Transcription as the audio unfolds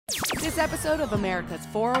This episode of America's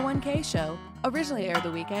 401k Show originally aired the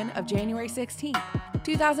weekend of January 16th,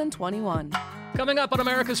 2021. Coming up on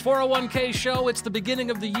America's 401k Show, it's the beginning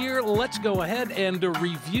of the year. Let's go ahead and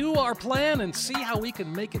review our plan and see how we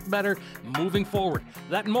can make it better moving forward.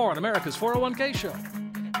 That and more on America's 401k Show.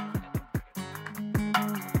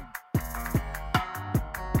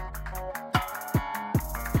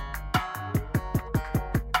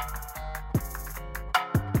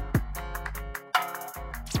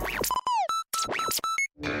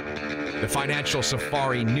 The Financial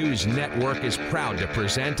Safari News Network is proud to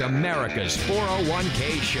present America's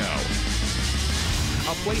 401k Show.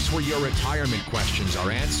 A place where your retirement questions are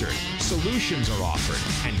answered, solutions are offered,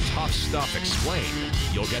 and tough stuff explained.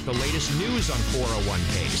 You'll get the latest news on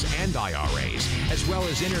 401ks and IRAs, as well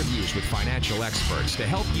as interviews with financial experts to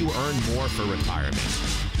help you earn more for retirement.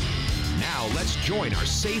 Now, let's join our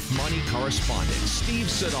Safe Money correspondent, Steve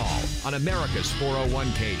Siddall, on America's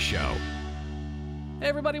 401k Show. Hey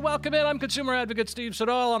everybody, welcome in. I'm consumer advocate Steve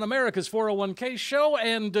Siddall on America's 401k Show,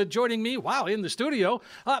 and joining me, in the studio,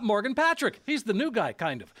 Morgan Patrick. He's the new guy,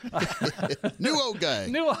 kind of. New old guy.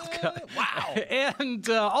 New old guy. Wow. And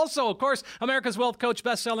also, of course, America's Wealth Coach,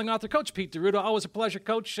 best-selling author, Coach Pete D'Arruda. Always a pleasure,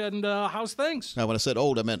 Coach, and how's things? Now, when I said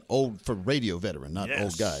old, I meant old for radio veteran, not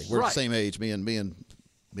old guy. We're the same age, me and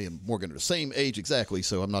Morgan are the same age exactly,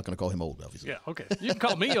 so I'm not going to call him old, obviously. Yeah, okay. You can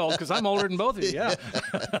call me old because I'm older than both of you, yeah.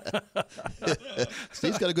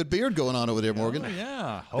 Steve's got a good beard going on over there, Morgan. Oh,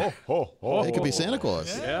 yeah. It could be Santa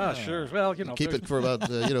Claus. Yeah, sure. Well, Keep it for about,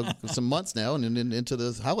 some months now, and then into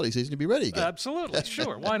the holiday season to be ready again. Absolutely,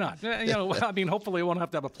 sure. Why not? Hopefully I won't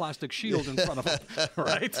have to have a plastic shield in front of him,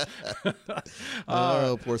 right?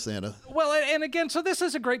 Oh, poor Santa. Well, and again, so this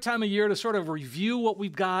is a great time of year to sort of review what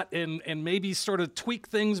we've got and maybe sort of tweak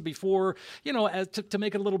things before, to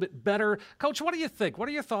make it a little bit better. Coach, what do you think? What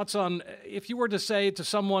are your thoughts on if you were to say to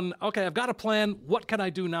someone, okay, I've got a plan, what can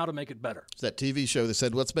I do now to make it better? It's that TV show that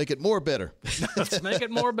said, let's make it more better. Let's make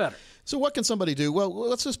it more better. So what can somebody do? Well,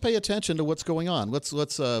 let's just pay attention to what's going on. Let's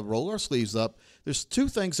roll our sleeves up. There's two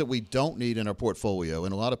things that we don't need in our portfolio,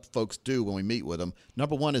 and a lot of folks do when we meet with them.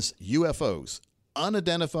 Number one is UFOs,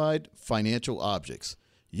 unidentified financial objects.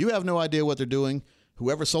 You have no idea what they're doing.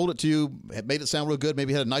 Whoever sold it to you made it sound real good,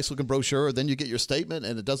 maybe had a nice-looking brochure, then you get your statement,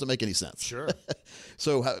 and it doesn't make any sense. Sure.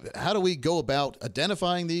 So how do we go about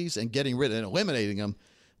identifying these and getting rid of and eliminating them?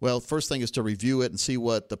 Well, first thing is to review it and see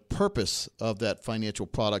what the purpose of that financial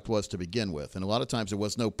product was to begin with. And a lot of times there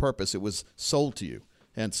was no purpose. It was sold to you.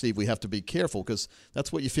 And, Steve, we have to be careful because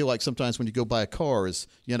that's what you feel like sometimes when you go buy a car is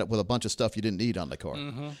you end up with a bunch of stuff you didn't need on the car.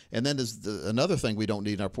 Mm-hmm. And then there's another thing we don't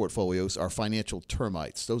need in our portfolios are financial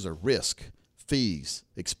termites. Those are risk, fees,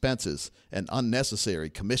 expenses, and unnecessary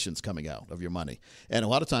commissions coming out of your money. And a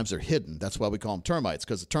lot of times they're hidden. That's why we call them termites,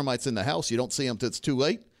 because the termites in the house, you don't see them until it's too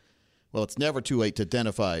late. Well, it's never too late to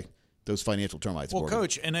identify those financial termites. Well,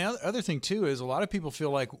 Coach, and the other thing, too, is a lot of people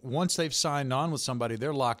feel like once they've signed on with somebody,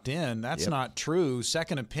 they're locked in. That's not true.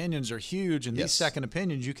 Second opinions are huge, and these second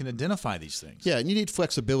opinions, you can identify these things. Yeah, and you need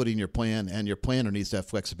flexibility in your plan, and your planner needs to have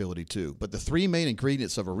flexibility, too. But the three main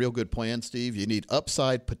ingredients of a real good plan, Steve, you need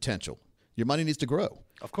upside potential. Your money needs to grow.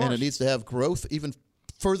 Of course. And it needs to have growth even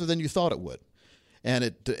further than you thought it would. And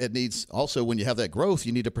it needs also, when you have that growth,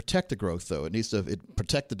 you need to protect the growth, though. It needs to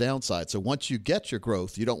protect the downside. So once you get your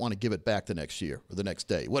growth, you don't want to give it back the next year or the next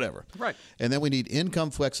day, whatever. Right. And then we need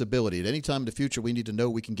income flexibility. At any time in the future, we need to know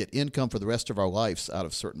we can get income for the rest of our lives out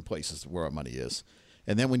of certain places where our money is.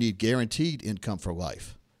 And then we need guaranteed income for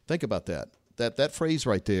life. Think about that. That phrase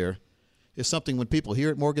right there is something when people hear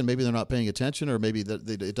it, Morgan, maybe they're not paying attention or maybe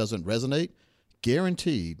it doesn't resonate.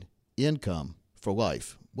 Guaranteed income for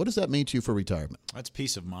life. What does that mean to you for retirement? That's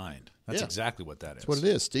peace of mind. That's exactly what that is. That's what it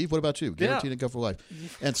is. Steve, what about you? Guaranteed income for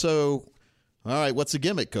life. And so, all right, what's the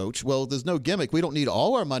gimmick, Coach? Well, there's no gimmick. We don't need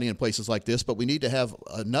all our money in places like this, but we need to have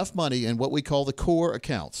enough money in what we call the core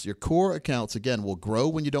accounts. Your core accounts, again, will grow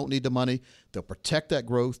when you don't need the money. They'll protect that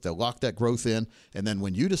growth. They'll lock that growth in. And then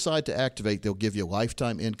when you decide to activate, they'll give you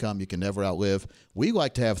lifetime income you can never outlive. We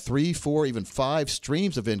like to have 3, 4, even 5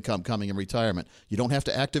 streams of income coming in retirement. You don't have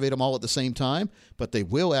to activate them all at the same time, but they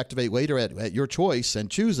will activate later at your choice and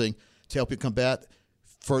choosing to help you combat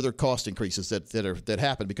further cost increases that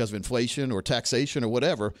happen because of inflation or taxation or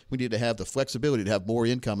whatever. We need to have the flexibility to have more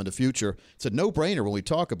income in the future. It's a no-brainer when we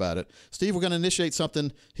talk about it. Steve, we're going to initiate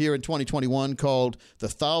something here in 2021 called the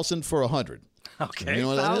 1,000 for 100. Okay, you know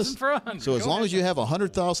what that is? 1,000 for 100. So as long as you have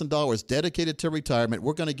 $100,000 dedicated to retirement,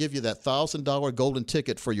 we're going to give you that $1,000 golden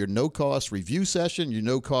ticket for your no-cost review session, your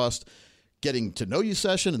no-cost getting to know you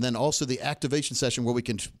session, and then also the activation session where we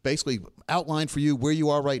can basically outline for you where you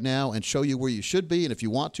are right now and show you where you should be. And if you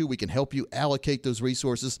want to, we can help you allocate those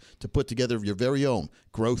resources to put together your very own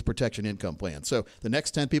growth protection income plan. So the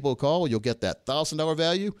next 10 people who call, you'll get that $1,000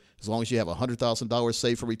 value as long as you have $100,000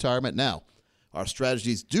 saved for retirement. Now, our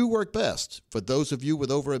strategies do work best for those of you with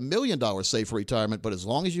over $1 million saved for retirement, but as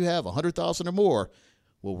long as you have $100,000 or more,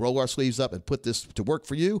 we'll roll our sleeves up and put this to work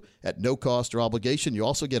for you at no cost or obligation. You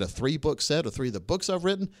also get a 3-book set of 3 of the books I've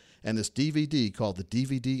written and this DVD called the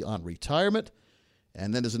DVD on Retirement.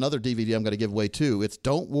 And then there's another DVD I'm going to give away too. It's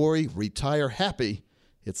Don't Worry, Retire Happy.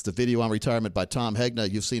 It's the video on retirement by Tom Hegna.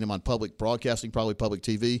 You've seen him on public broadcasting, probably public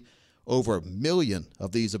TV. Over 1 million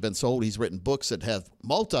of these have been sold. He's written books that have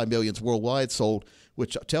multi-millions worldwide sold,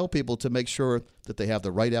 which tell people to make sure that they have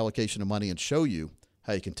the right allocation of money and show you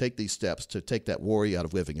how you can take these steps to take that worry out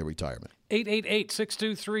of living in retirement.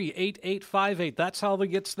 888-623-8858. That's how we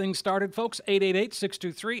get things started, folks.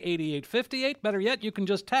 888-623-8858. Better yet, you can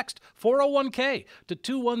just text 401k to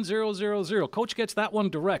 21000. Coach gets that one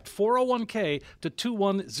direct, 401k to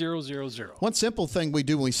 21000. One simple thing we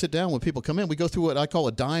do when we sit down, when people come in, we go through what I call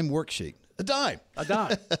a dime worksheet. A dime.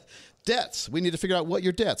 Debts. We need to figure out what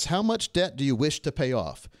your debts. How much debt do you wish to pay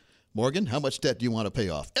off? Morgan, how much debt do you want to pay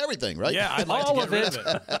off? Everything, right? Yeah, I'd like to get rid of it.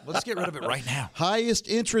 Let's get rid of it right now. Highest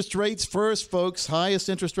interest rates first, folks. Highest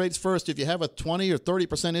interest rates first. If you have a 20 or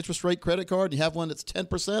 30% interest rate credit card and you have one that's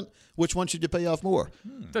 10%, which one should you pay off more?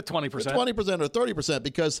 The 20%. The 20% or 30%,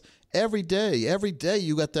 because every day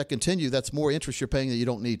you let that continue, that's more interest you're paying that you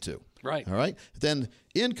don't need to. Right. All right? Then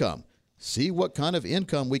income. See what kind of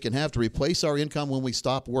income we can have to replace our income when we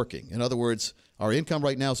stop working. In other words, our income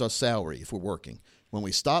right now is our salary if we're working. When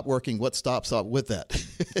we stop working, what stops up with that?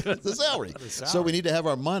 The salary. So we need to have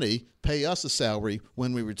our money pay us a salary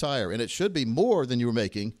when we retire. And it should be more than you were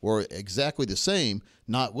making or exactly the same,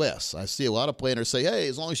 not less. I see a lot of planners say, hey,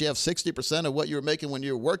 as long as you have 60% of what you were making when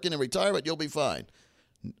you were working in retirement, you'll be fine.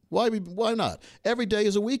 Why not? Every day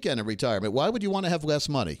is a weekend in retirement. Why would you want to have less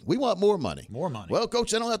money? We want more money. More money. Well,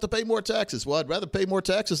 Coach, I don't have to pay more taxes. Well, I'd rather pay more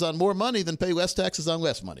taxes on more money than pay less taxes on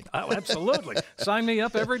less money. Oh, absolutely. Sign me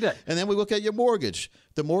up every day. And then we look at your mortgage,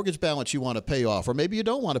 the mortgage balance you want to pay off, or maybe you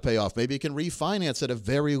don't want to pay off. Maybe you can refinance at a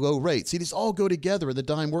very low rate. See, these all go together in the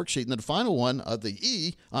dime worksheet. And then the final one of the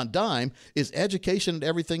E on dime is education and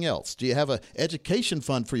everything else. Do you have an education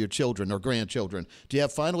fund for your children or grandchildren? Do you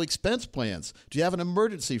have final expense plans? Do you have an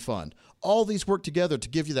emergency fund? All these work together to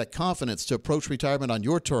give you that confidence to approach retirement on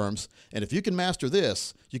your terms. And if you can master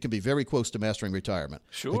this, you can be very close to mastering retirement.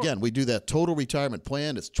 Sure. Again, we do that total retirement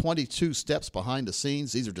plan. It's 22 steps behind the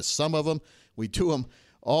scenes. These are just some of them. We do them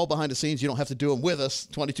all behind the scenes. You don't have to do them with us.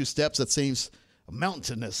 22 steps, that seems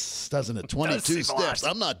mountainous, doesn't it? 22 steps.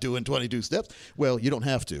 I'm not doing 22 steps. Well, you don't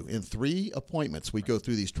have to. In 3 appointments, we go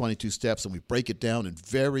through these 22 steps and we break it down in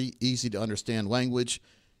very easy to understand language.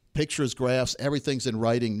 Pictures, graphs, everything's in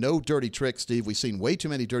writing. No dirty tricks, Steve. We've seen way too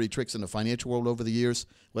many dirty tricks in the financial world over the years.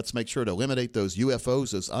 Let's make sure to eliminate those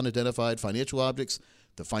UFOs, those unidentified financial objects,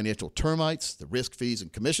 the financial termites, the risk, fees,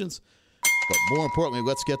 and commissions. But more importantly,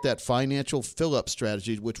 let's get that financial fill-up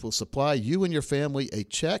strategy, which will supply you and your family a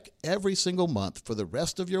check every single month for the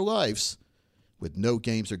rest of your lives with no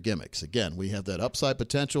games or gimmicks. Again, we have that upside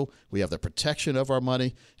potential. We have the protection of our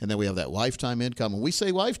money, and then we have that lifetime income. When we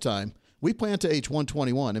say lifetime, we plan to age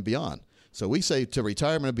 121 and beyond. So we say to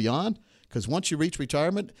retirement and beyond, because once you reach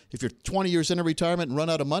retirement, if you're 20 years into retirement and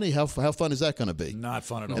run out of money, how fun is that going to be? Not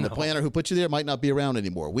fun at all. And the planner who put you there might not be around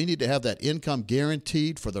anymore. We need to have that income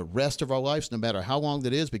guaranteed for the rest of our lives, no matter how long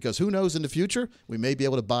that is, because who knows in the future, we may be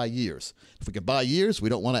able to buy years. If we can buy years, we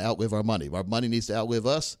don't want to outlive our money. Our money needs to outlive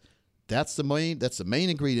us. That's the main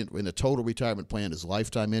ingredient in a total retirement plan is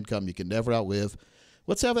lifetime income you can never outlive.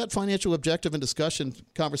 Let's have that financial objective and discussion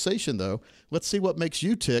conversation, though. Let's see what makes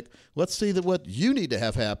you tick. Let's see what you need to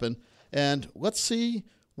have happen. And let's see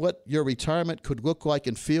what your retirement could look like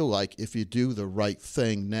and feel like if you do the right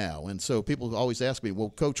thing now. And so people always ask me, well,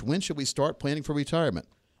 Coach, when should we start planning for retirement?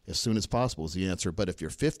 As soon as possible is the answer. But if you're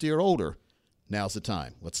 50 or older, now's the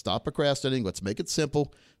time. Let's stop procrastinating. Let's make it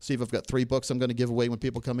simple. Steve, I've got 3 books I'm going to give away when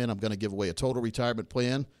people come in. I'm going to give away a total retirement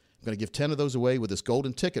plan. I'm going to give 10 of those away with this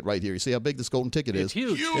golden ticket right here. You see how big this golden ticket is? It's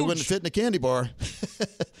huge. It wouldn't fit in a candy bar.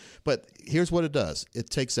 But here's what it does.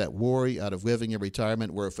 It takes that worry out of living in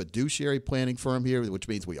retirement. We're a fiduciary planning firm here, which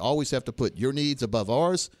means we always have to put your needs above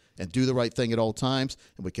ours and do the right thing at all times,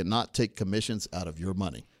 and we cannot take commissions out of your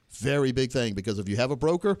money. Very big thing, because if you have a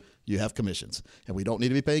broker, you have commissions. And we don't need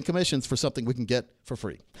to be paying commissions for something we can get for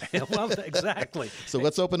free. Well, exactly. So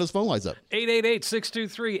let's open those phone lines up.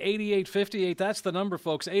 888-623-8858. That's the number,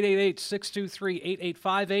 folks.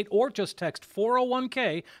 888-623-8858. Or just text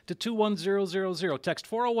 401k to 21000.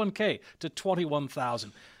 Text 401k to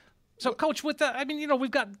 21,000. So, Coach, with that, I mean,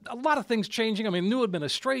 we've got a lot of things changing. I mean, new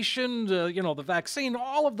administration, the vaccine,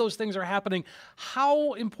 all of those things are happening.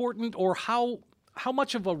 How important or how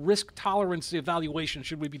much of a risk tolerance evaluation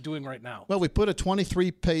should we be doing right now? Well, we put a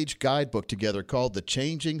 23-page guidebook together called The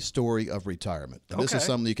Changing Story of Retirement. And this is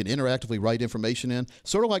something you can interactively write information in,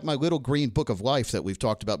 sort of like my little green book of life that we've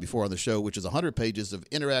talked about before on the show, which is 100 pages of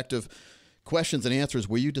interactive questions and answers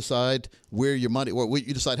where you decide where your money, or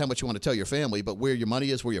you decide how much you want to tell your family, but where your money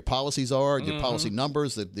is, where your policies are, your policy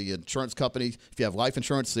numbers, the insurance company, if you have life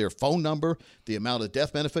insurance, their phone number, the amount of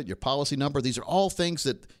death benefit, your policy number. These are all things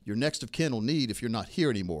that your next of kin will need if you're not here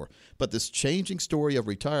anymore. But this changing story of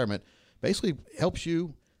retirement basically helps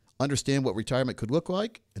you understand what retirement could look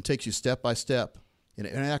like and takes you step by step in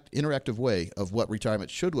an interactive way of what retirement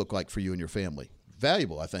should look like for you and your family.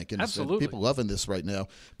 Valuable, I think, and people loving this right now.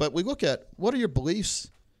 But we look at, what are your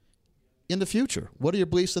beliefs in the future? What are your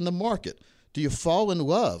beliefs in the market? Do you fall in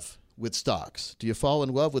love with stocks? Do you fall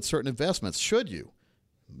in love with certain investments? Should you?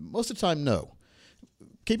 Most of the time, no.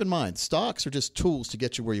 Keep in mind, stocks are just tools to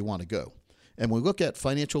get you where you want to go. And when we look at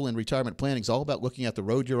financial and retirement planning, it's all about looking at the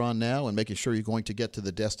road you're on now and making sure you're going to get to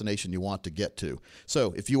the destination you want to get to.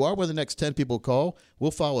 So if you are one of the next 10 people call,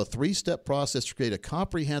 we'll follow a 3-step process to create a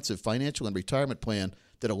comprehensive financial and retirement plan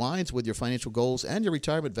that aligns with your financial goals and your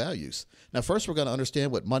retirement values. Now, first, we're going to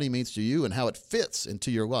understand what money means to you and how it fits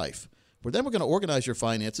into your life. But then we're going to organize your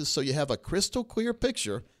finances so you have a crystal clear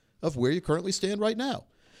picture of where you currently stand right now.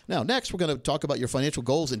 Now, next, we're going to talk about your financial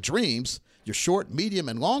goals and dreams, your short, medium,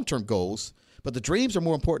 and long-term goals. But the dreams are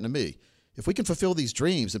more important to me. If we can fulfill these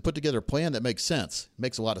dreams and put together a plan that makes sense,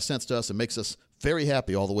 makes a lot of sense to us and makes us very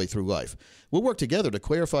happy all the way through life, we'll work together to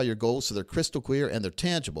clarify your goals so they're crystal clear and they're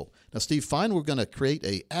tangible. Now, Steve, finally, we're going to create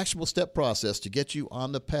a actionable step process to get you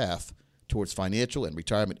on the path towards financial and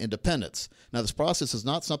retirement independence. Now, this process is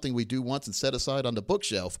not something we do once and set aside on the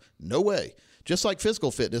bookshelf. No way. Just like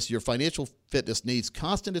physical fitness, your financial fitness needs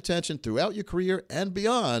constant attention throughout your career and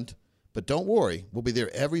beyond. But don't worry, we'll be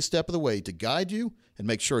there every step of the way to guide you and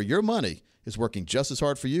make sure your money is working just as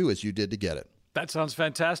hard for you as you did to get it. That sounds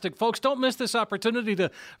fantastic. Folks, don't miss this opportunity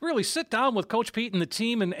to really sit down with Coach Pete and the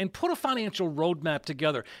team and put a financial roadmap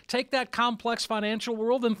together. Take that complex financial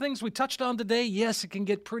world and things we touched on today. Yes, it can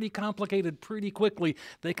get pretty complicated pretty quickly.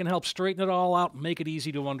 They can help straighten it all out and make it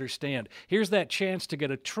easy to understand. Here's that chance to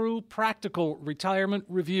get a true practical retirement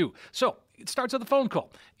review. So, it starts with a phone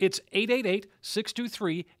call. It's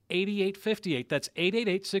 888-623-8858. That's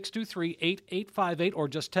 888-623-8858, or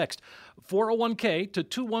just text 401k to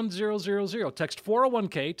 21000. Text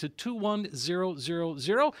 401k to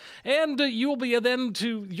 21000, and you're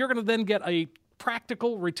going to then get a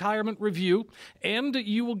practical retirement review, and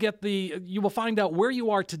you will find out where you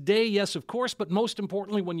are today, yes, of course, but most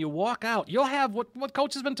importantly, when you walk out, you'll have what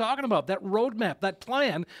Coach has been talking about, that roadmap, that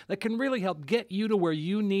plan that can really help get you to where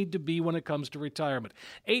you need to be when it comes to retirement.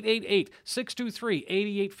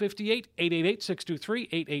 888-623-8858,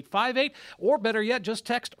 888-623-8858, or better yet, just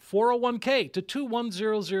text 401k to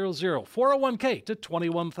 21000, 401k to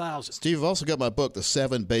 21,000. Steve, I've also got my book, The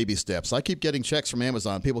 7 Baby Steps. I keep getting checks from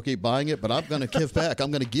Amazon. People keep buying it, but I'm going to give back.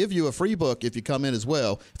 I'm going to give you a free book if you come in as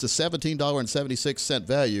well. It's a $17.76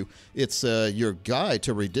 value. It's your guide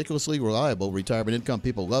to ridiculously reliable retirement income.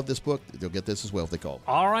 People love this book. They'll get this as well if they call.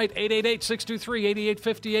 All right,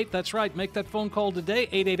 888-623-8858. That's right. Make that phone call today,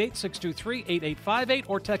 888-623-8858,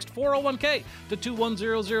 or text 401k to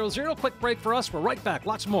 21000. Quick break for us. We're right back.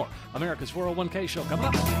 Lots more. America's 401k show coming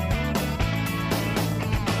up.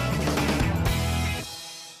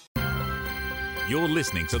 You're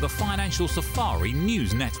listening to the Financial Safari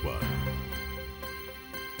News Network.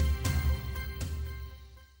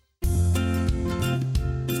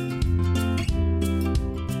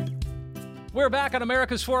 We're back on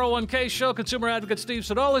America's 401k show. Consumer advocate Steve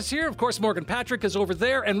Siddall is here. Of course, Morgan Patrick is over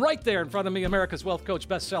there. And right there in front of me, America's Wealth Coach,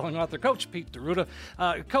 best-selling author, Coach Pete D'Arruda.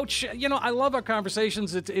 Coach, I love our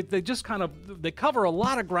conversations. They just they cover a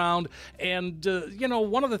lot of ground. And,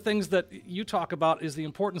 one of the things that you talk about is the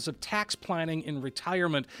importance of tax planning in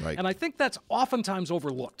retirement. Right. And I think that's oftentimes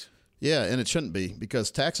overlooked. Yeah, and it shouldn't be because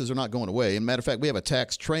taxes are not going away. And matter of fact, we have a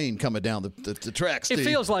tax train coming down the tracks. It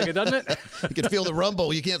feels like it, doesn't it? You can feel the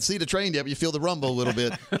rumble. You can't see the train yet, but you feel the rumble a little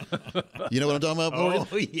bit. You know what I'm talking about, Morgan?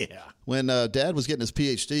 Oh, yeah. When Dad was getting his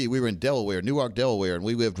PhD, we were in Delaware, Newark, Delaware, and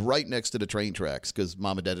we lived right next to the train tracks because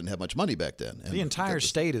Mom and Dad didn't have much money back then. And the entire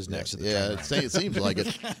state is next to the train tracks. It seems like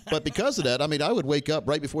it. But because of that, I mean, I would wake up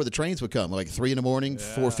right before the trains would come, like 3 in the morning,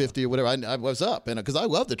 4:50 or whatever. I was up, and because I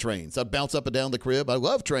love the trains. I'd bounce up and down the crib. I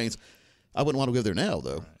love trains. I wouldn't want to live there now,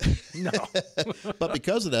 though. No. But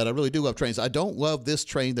because of that, I really do love trains. I don't love this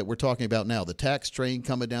train that we're talking about now, the tax train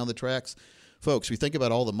coming down the tracks. Folks, we think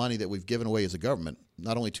about all the money that we've given away as a government,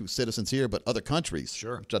 not only to citizens here, but other countries.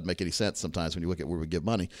 Sure. Which doesn't make any sense sometimes when you look at where we give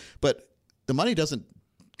money. But the money doesn't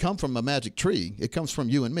come from a magic tree. It comes from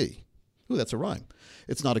you and me. Ooh, that's a rhyme.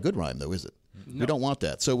 It's not a good rhyme, though, is it? No. We don't want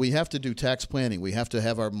that. So we have to do tax planning. We have to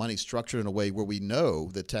have our money structured in a way where we know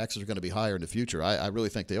that taxes are going to be higher in the future. I really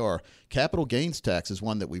think they are. Capital gains tax is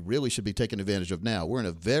one that we really should be taking advantage of now. We're in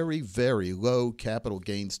a very, very low capital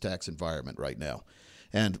gains tax environment right now.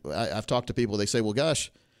 And I've talked to people, they say, well,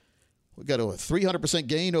 gosh, we got a 300%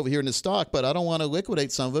 gain over here in this stock, but I don't want to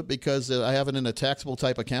liquidate some of it because I have it in a taxable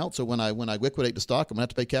type account. So when I liquidate the stock, I'm going to have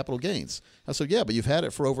to pay capital gains. I said, yeah, but you've had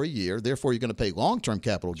it for over a year. Therefore, you're going to pay long-term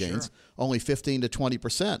capital gains. Sure. Only 15 to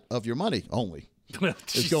 20% of your money only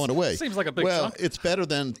is going away. Seems like a big Well, chunk. it's better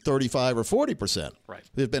than 35 or 40%. Right.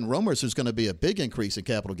 There's been rumors there's going to be a big increase in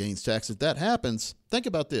capital gains tax. If that happens, think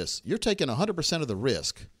about this. You're taking 100% of the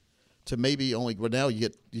risk to maybe only, well, now you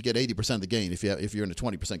get 80% of the gain if you're in the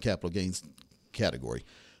 20% capital gains category.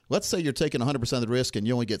 Let's say you're taking 100% of the risk and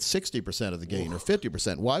you only get 60% of the gain or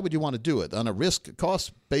 50%. Why would you want to do it? On a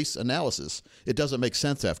risk-cost-based analysis, it doesn't make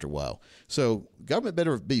sense after a while. So government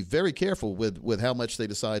better be very careful with how much they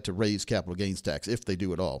decide to raise capital gains tax, if they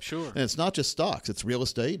do at all. Sure. And it's not just stocks. It's real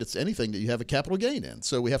estate. It's anything that you have a capital gain in.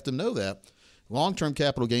 So we have to know that. Long-term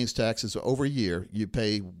capital gains taxes over a year, you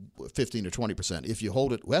pay 15 or 20%. If you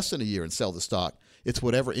hold it less than a year and sell the stock, it's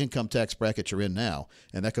whatever income tax bracket you're in now,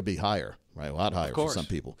 and that could be higher, right? A lot higher for some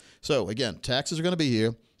people. So, again, taxes are going to be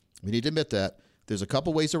here. We need to admit that. There's a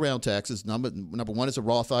couple ways around taxes. Number one is a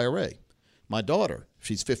Roth IRA. My daughter,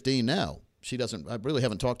 she's 15 now. She doesn't. I really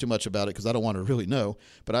haven't talked too much about it because I don't want her to really know.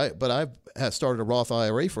 But I've started a Roth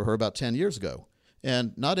IRA for her about 10 years ago,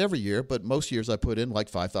 and not every year, but most years I put in like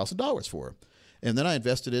 $5,000 for her. And then I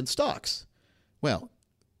invested in stocks. Well,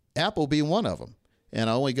 Apple being one of them. And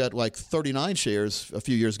I only got like 39 shares a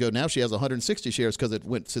few years ago. Now she has 160 shares because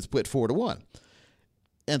it's split 4-1.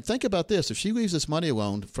 And think about this. If she leaves this money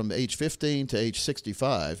alone from age 15 to age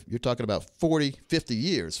 65, you're talking about 40, 50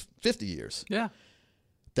 years. Yeah.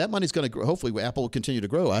 That money's going to grow. Hopefully, Apple will continue to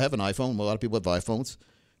grow. I have an iPhone. A lot of people have iPhones.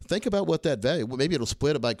 Think about what that value. Maybe it'll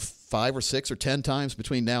split about 5 or 6 or 10 times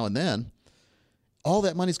between now and then. All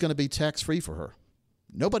that money's going to be tax-free for her.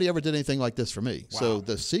 Nobody ever did anything like this for me. Wow. So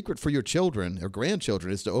the secret for your children or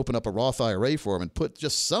grandchildren is to open up a Roth IRA for them and put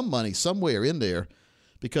just some money somewhere in there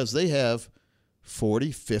because they have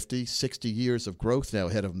 40, 50, 60 years of growth now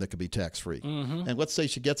ahead of them that could be tax-free. Mm-hmm. And let's say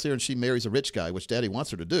she gets there and she marries a rich guy, which Daddy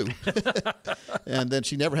wants her to do, and then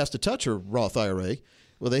she never has to touch her Roth IRA.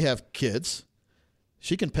 Well, they have kids.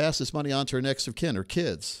 She can pass this money on to her next of kin, her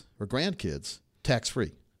kids, or grandkids,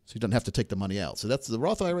 tax-free. So you don't have to take the money out. So that's the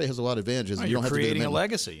Roth IRA has a lot of advantages. Oh, you don't have creating to do a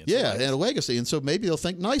legacy. Yeah, and a legacy. And so maybe they'll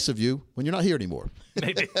think nice of you when you're not here anymore.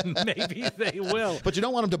 Maybe they will. But you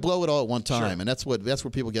don't want them to blow it all at one time. Sure. And that's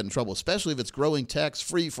where people get in trouble, especially if it's growing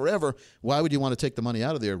tax-free forever. Why would you want to take the money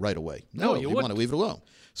out of there right away? No, you want to leave it alone.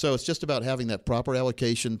 So it's just about having that proper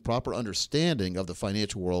allocation, proper understanding of the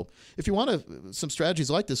financial world. If you want some strategies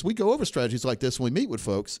like this, we go over strategies like this when we meet with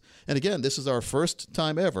folks. And again, this is our first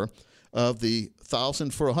time ever of the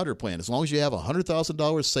 1,000 for 100 plan. As long as you have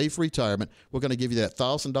 $100,000 safe retirement, we're going to give you that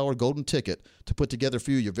 $1,000 golden ticket to put together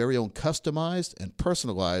for you your very own customized and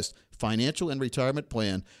personalized financial and retirement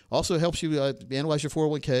plan. Also helps you analyze your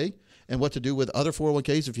 401k and what to do with other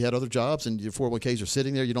 401ks if you had other jobs and your 401ks are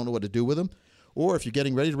sitting there, you don't know what to do with them. Or if you're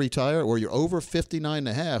getting ready to retire or you're over 59 and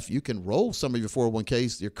a half, you can roll some of your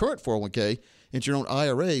 401ks, your current 401k, into your own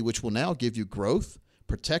IRA, which will now give you growth,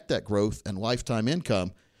 protect that growth, and lifetime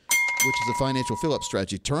income, which is a financial fill-up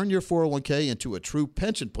strategy. Turn your 401k into a true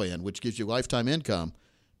pension plan, which gives you lifetime income,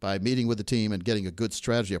 by meeting with the team and getting a good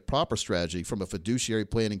strategy, a proper strategy from a fiduciary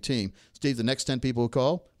planning team. Steve, the next 10 people who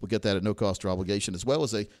call will get that at no cost or obligation, as well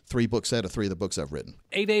as a 3-book set of 3 of the books I've written.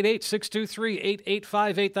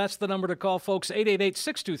 888-623-8858. That's the number to call, folks.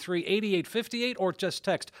 888-623-8858, or just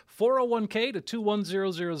text 401k to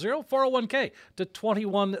 21000, 401k to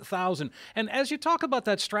 21,000. And as you talk about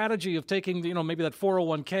that strategy of taking, maybe that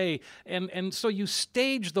 401k, and so you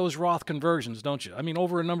stage those Roth conversions, don't you? I mean,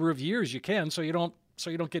 over a number of years you can, so you don't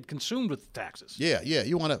get consumed with taxes. Yeah.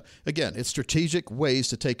 You want to, again, it's strategic ways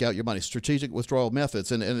to take out your money, strategic withdrawal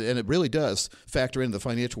methods, and it really does factor into the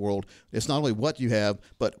financial world. It's not only what you have,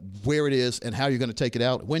 but where it is and how you're going to take it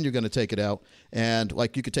out, when you're going to take it out. And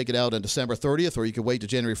like you could take it out on December 30th, or you could wait to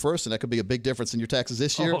January 1st, and that could be a big difference in your taxes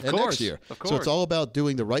this year and next year. Of course. So it's all about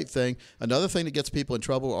doing the right thing. Another thing that gets people in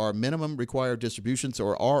trouble are minimum required distributions,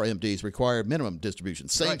 or RMDs, required minimum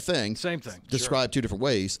distributions. Same thing. Described 2 different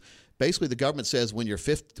ways. Basically, the government says when you're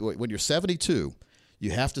 72, you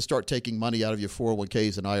have to start taking money out of your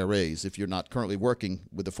 401ks and IRAs. If you're not currently working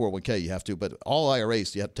with the 401k, you have to. But all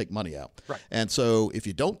IRAs, you have to take money out. Right. And so if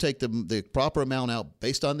you don't take the proper amount out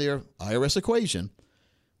based on their IRS equation,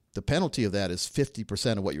 the penalty of that is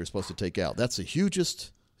 50% of what you're supposed to take out. That's the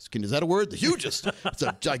hugest. Is that a word? The hugest. It's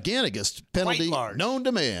a giganticest penalty known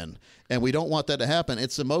to man. And we don't want that to happen.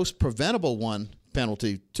 It's the most preventable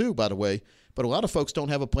penalty, too, by the way. But a lot of folks don't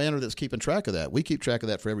have a planner that's keeping track of that. We keep track of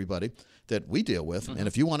that for everybody that we deal with. Mm-hmm. And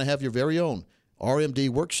if you want to have your very own RMD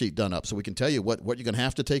worksheet done up so we can tell you what you're going to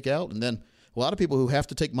have to take out, and then a lot of people who have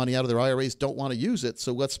to take money out of their IRAs don't want to use it.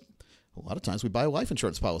 So a lot of times we buy a life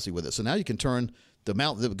insurance policy with it. So now you can turn the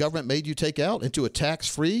amount the government made you take out into a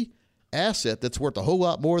tax-free asset that's worth a whole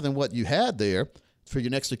lot more than what you had there for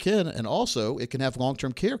your next of kin. And also it can have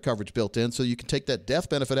long-term care coverage built in, so you can take that death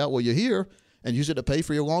benefit out while you're here and use it to pay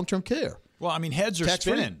for your long-term care. Well, I mean, heads are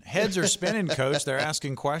spinning. Heads are spinning, Coach. They're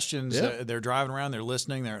asking questions. Yeah. They're driving around. They're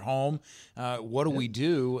listening. They're at home. What do we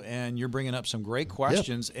do? And you're bringing up some great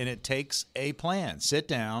questions, and it takes a plan. Sit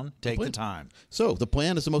down. Take the time. So the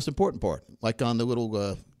plan is the most important part. Like on the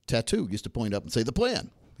little tattoo, used to point up and say, the plan.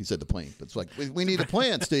 He said the plane. But it's like, we need a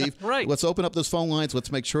plan, Steve. Right. Let's open up those phone lines.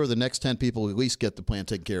 Let's make sure the next 10 people at least get the plan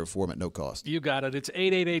taken care of for them at no cost. You got it. It's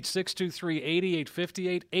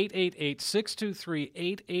 888-623-8858,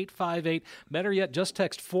 888-623-8858. Better yet, just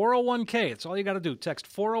text 401k. It's all you got to do.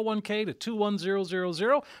 Text 401k to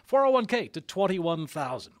 21000, 401k to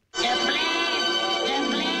 21,000.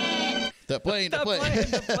 The plane.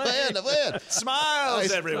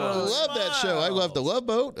 Smiles, everyone. I love that show. I love the Love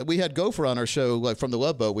Boat. We had Gopher on our show, like from the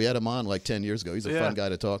Love Boat. We had him on like 10 years ago. He's a fun guy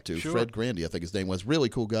to talk to. Sure. Fred Grandy, I think his name was. Really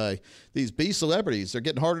cool guy. These B celebrities, they're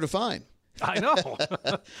getting harder to find. I know.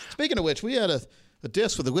 Speaking of which, we had a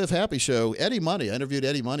disc for the Live Happy show. Eddie Money. I interviewed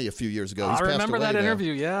Eddie Money a few years ago. I remember that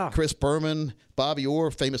interview, yeah. Chris Berman, Bobby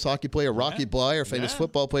Orr, famous hockey player, Rocky Bleier, famous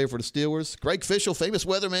football player for the Steelers, Greg Fishel, famous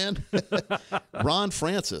weatherman, Ron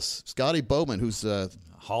Francis, Scotty Bowman, who's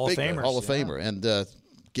Hall of Famer, and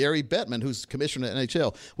Gary Bettman, who's commissioner at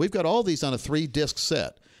NHL. We've got all these on a 3-disc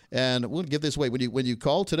set. And we'll give this away. When you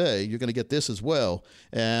call today, you're going to get this as well.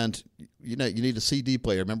 And you need a CD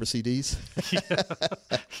player. Remember CDs?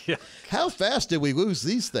 Yeah. How fast did we lose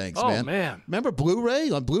these things, man? Oh, man. Remember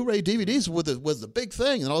Blu-ray? On Blu-ray, DVDs was the big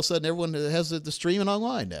thing. And all of a sudden, everyone has the streaming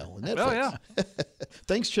online now. Netflix. Oh, yeah.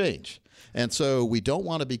 Things change. And so we don't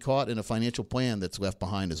want to be caught in a financial plan that's left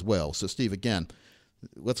behind as well. So, Steve, again,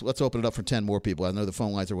 let's open it up for 10 more people. I know the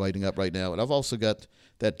phone lines are lighting up right now. And I've also got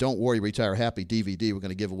that Don't Worry, Retire Happy DVD we're going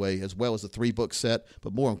to give away, as well as a 3-book set.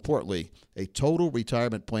 But more importantly, a total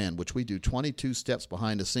retirement plan, which we do 22 steps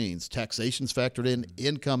behind the scenes. Taxation's factored in,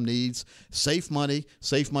 income needs, safe money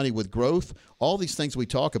with growth, all these things we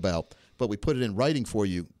talk about. But we put it in writing for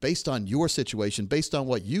you based on your situation, based on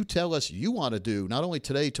what you tell us you want to do, not only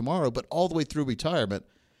today, tomorrow, but all the way through retirement.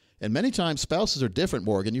 And many times spouses are different,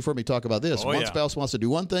 Morgan. You've heard me talk about this. One spouse wants to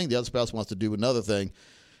do one thing, the other spouse wants to do another thing.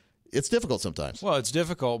 It's difficult sometimes. Well, it's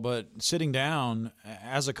difficult, but sitting down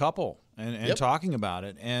as a couple and talking about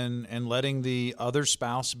it and letting the other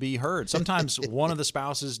spouse be heard. Sometimes one of the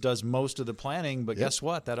spouses does most of the planning, but guess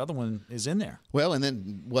what? That other one is in there. Well, and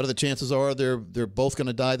then what are the chances are they're both going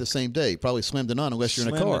to die the same day? Probably slim to none unless you're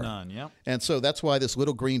in a car. Slim to none, yeah. And so that's why this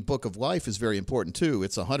little green book of life is very important too.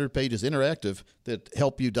 It's 100 pages interactive that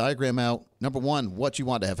help you diagram out, number one, what you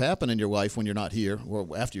want to have happen in your life when you're not here or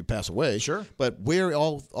after you pass away. Sure. But where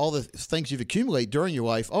all the things you've accumulated during your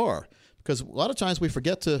life are. Because a lot of times we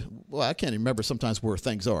forget I can't even remember sometimes where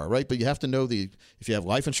things are, right? But you have to know if you have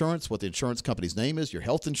life insurance, what the insurance company's name is, your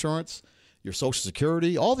health insurance, your Social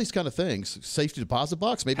Security, all these kind of things. Safety deposit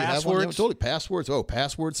box, maybe passwords. You have one. Totally.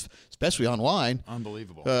 Passwords, especially online.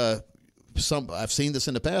 Unbelievable. I've seen this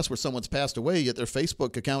in the past where someone's passed away, yet their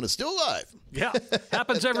Facebook account is still alive. Yeah,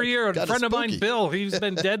 happens every year. A friend of mine, Bill, he's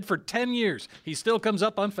been dead for 10 years. He still comes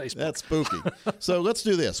up on Facebook. That's spooky. So let's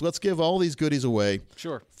do this. Let's give all these goodies away.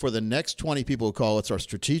 Sure. For the next 20 people who call, it's our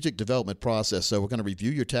strategic development process. So we're going to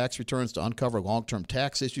review your tax returns to uncover long-term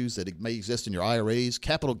tax issues that may exist in your IRAs,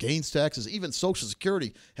 capital gains taxes, even Social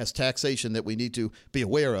Security has taxation that we need to be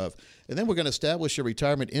aware of. And then we're going to establish your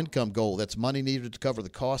retirement income goal. That's money needed to cover the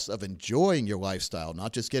costs of enjoying your lifestyle,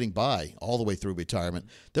 not just getting by all the way through retirement.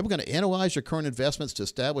 Then we're going to analyze your current investments to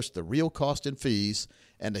establish the real cost and fees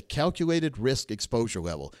and the calculated risk exposure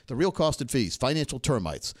level. The real cost and fees, financial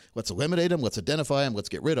termites. Let's eliminate them. Let's identify them. Let's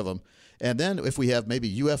get rid of them. And then if we have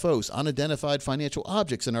maybe UFOs, unidentified financial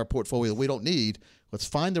objects in our portfolio that we don't need, let's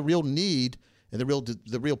find the real need and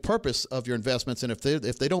the real purpose of your investments. And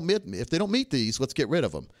if they don't meet these, let's get rid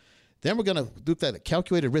of them. Then we're going to do that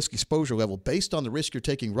calculated risk exposure level based on the risk you're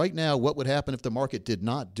taking right now. What would happen if the market did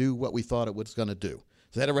not do what we thought it was going to do?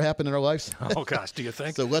 Does that ever happen in our lives? Oh, gosh, do you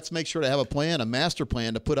think? So let's make sure to have a plan, a master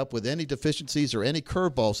plan to put up with any deficiencies or any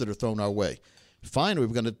curveballs that are thrown our way. Finally,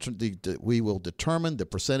 we will determine the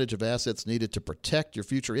percentage of assets needed to protect your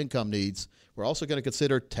future income needs. We're also going to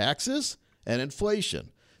consider taxes and inflation.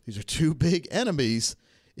 These are two big enemies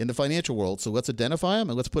in the financial world. So let's identify them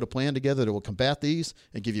and let's put a plan together that will combat these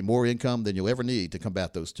and give you more income than you'll ever need to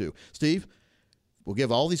combat those two. Steve, we'll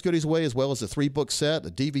give all these goodies away as well as the 3-book set, the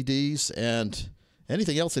DVDs, and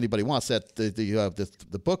anything else anybody wants. That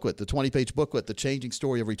the booklet, the 20-page booklet, The Changing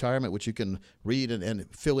Story of Retirement, which you can read and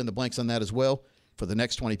fill in the blanks on that as well for the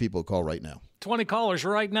next 20 people who call right now. 20 callers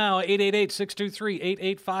right now,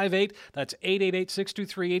 888-623-8858. That's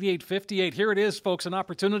 888-623-8858. Here it is, folks, an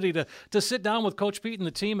opportunity to sit down with Coach Pete and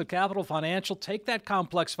the team at Capital Financial, take that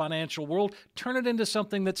complex financial world, turn it into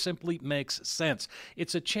something that simply makes sense.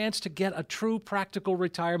 It's a chance to get a true practical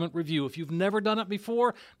retirement review. If you've never done it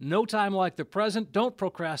before, no time like the present. Don't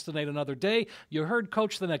procrastinate another day. You heard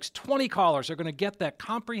Coach, the next 20 callers are going to get that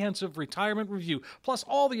comprehensive retirement review, plus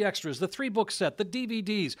all the extras, the 3-book set, the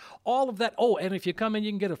DVDs, all of that. Oh, and if you come in,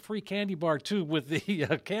 you can get a free candy bar, too, with the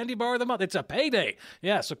candy bar of the month. It's a payday.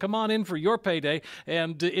 Yeah, so come on in for your payday.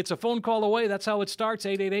 And it's a phone call away. That's how it starts,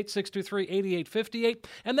 888-623-8858.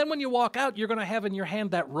 And then when you walk out, you're going to have in your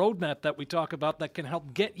hand that roadmap that we talk about that can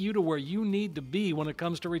help get you to where you need to be when it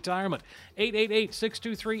comes to retirement.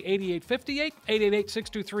 888-623-8858,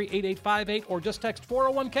 888-623-8858, or just text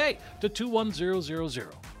 401k to 21000.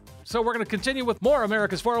 So we're going to continue with more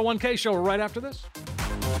America's 401k show right after this.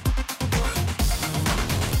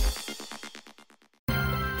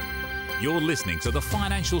 You're listening to the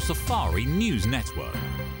Financial Safari News Network.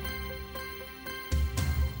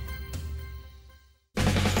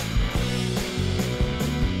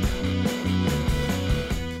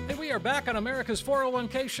 We are back on America's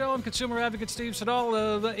 401k show. I'm consumer advocate Steve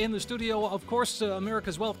Siddall in the studio. Of course,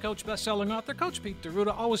 America's Wealth Coach, best-selling author, Coach Pete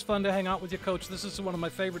D'Arruda. Always fun to hang out with you, Coach. This is one of my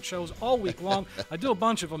favorite shows all week long. I do a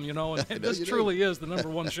bunch of them, you know, and this truly is the number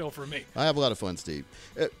one show for me. I have a lot of fun, Steve.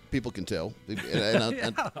 People can tell.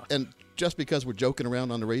 And just because we're joking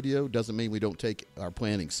around on the radio doesn't mean we don't take our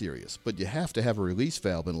planning serious. But you have to have a release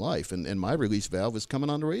valve in life, and my release valve is coming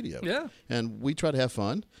on the radio. Yeah. And we try to have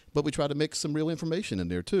fun, but we try to mix some real information in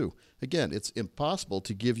there, too. Again, it's impossible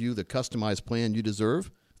to give you the customized plan you deserve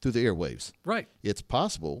through the airwaves. Right. It's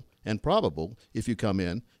possible and probable if you come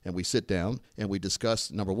in and we sit down and we discuss,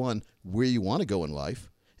 number one, where you want to go in life,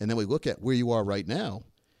 and then we look at where you are right now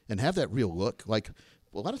and have that real look. Like,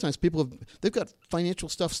 a lot of times they've got financial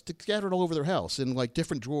stuff scattered all over their house in like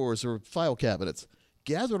different drawers or file cabinets.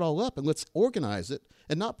 Gather it all up and let's organize it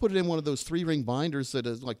and not put it in one of those 3-ring binders that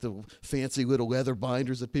is like the fancy little leather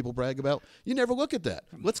binders that people brag about. You never look at that.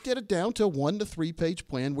 Let's get it down to a 1 to 3 page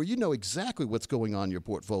plan where you know exactly what's going on in your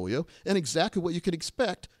portfolio and exactly what you can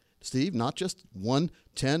expect, Steve, not just 1,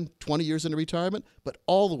 10, 20 years into retirement, but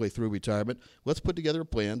all the way through retirement. Let's put together a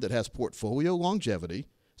plan that has portfolio longevity,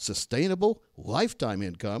 sustainable lifetime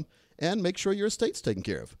income, and make sure your estate's taken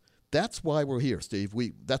care of. That's why we're here, Steve.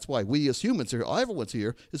 That's why we as humans are, everyone's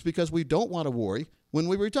here, is because we don't want to worry when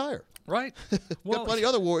we retire. Right. Well, got plenty of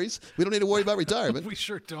other worries. We don't need to worry about retirement. We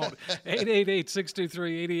sure don't.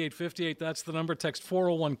 888-623-8858. That's the number. Text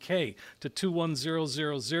 401k to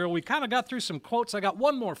 21000. We kind of got through some quotes. I got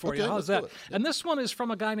one more for you. How's that? And this one is from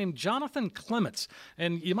a guy named Jonathan Clements.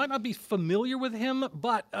 And you might not be familiar with him,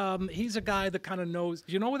 but he's a guy that kind of knows.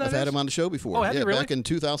 Do you know what that is? I've had him on the show before. Oh, have you really? Back in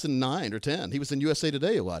 2009 or 10. He was in USA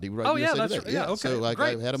Today a lot. He wrote USA that's Today. right. Yeah, okay. So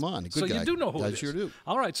Great. I had him on. Good guy. So you do know who I it is. sure do.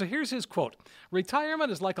 All right. So here's his quote.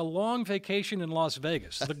 Retirement is like a long vacation in Las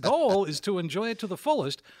Vegas. The goal is to enjoy it to the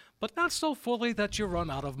fullest, but not so fully that you run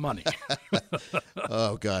out of money.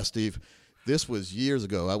 Oh, gosh, Steve. This was years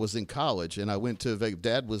ago. I was in college, and I went to Vegas.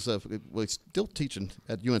 Dad was still teaching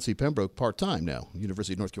at UNC Pembroke part-time now,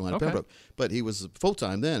 University of North Carolina, Pembroke. But he was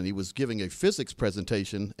full-time then, and he was giving a physics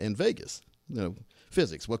presentation in Vegas.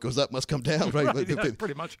 Physics, what goes up must come down, right? Yeah,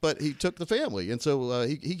 pretty much. But he took the family, and so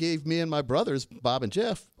he gave me and my brothers, Bob and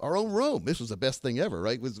Jeff, our own room. This was the best thing ever,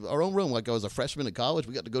 right? It was our own room. Like I was a freshman in college.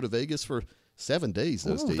 We got to go to Vegas for 7 days.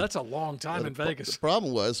 Ooh, that's a long time in Vegas. The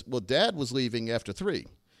problem was, Dad was leaving after 3.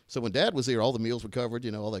 So when Dad was here, all the meals were covered,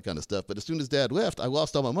 all that kind of stuff. But as soon as Dad left, I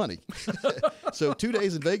lost all my money. So 2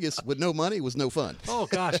 days in Vegas with no money was no fun. Oh,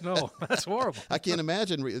 gosh, no. That's horrible. I can't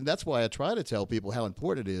imagine. And that's why I try to tell people how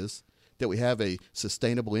important it is that we have a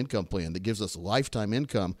sustainable income plan that gives us lifetime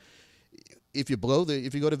income. If you go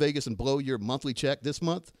to Vegas and blow your monthly check this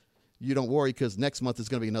month, you don't worry because next month is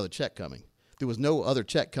going to be another check coming. There was no other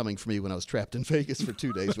check coming for me when I was trapped in Vegas for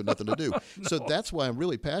 2 days with nothing to do. No. So that's why I'm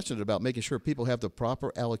really passionate about making sure people have the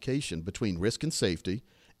proper allocation between risk and safety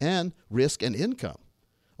and risk and income.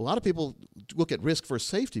 A lot of people look at risk for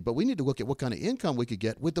safety, but we need to look at what kind of income we could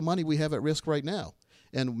get with the money we have at risk right now.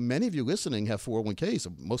 And many of you listening have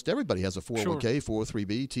 401ks. Most everybody has a 401k,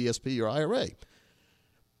 403b, TSP, or IRA.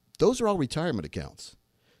 Those are all retirement accounts.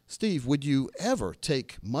 Steve, would you ever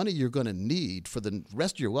take money you're going to need for the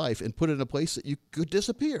rest of your life and put it in a place that you could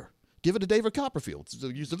disappear? Give it to David Copperfield. So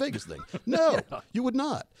use the Vegas thing. No, you would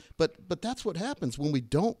not. But that's what happens when we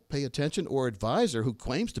don't pay attention, or advisor who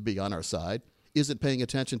claims to be on our side isn't paying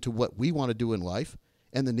attention to what we want to do in life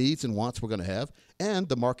and the needs and wants we're going to have and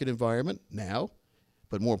the market environment now,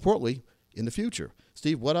 but more importantly, in the future.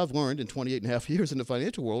 Steve, what I've learned in 28 and a half years in the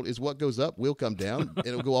financial world is what goes up will come down, and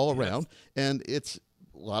it'll go all around. And a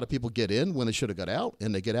lot of people get in when they should have got out,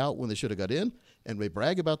 and they get out when they should have got in, and they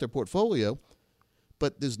brag about their portfolio.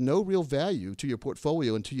 But there's no real value to your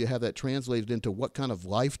portfolio until you have that translated into what kind of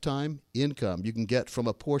lifetime income you can get from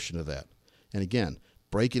a portion of that. And again,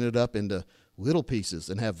 breaking it up into little pieces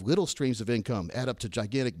and have little streams of income add up to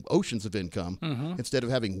gigantic oceans of income instead of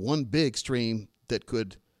having one big stream that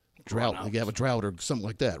could drought, like you have a drought or something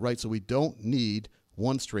like that, right? So we don't need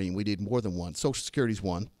one stream. We need more than one. Social Security's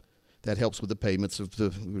one. That helps with the payments of the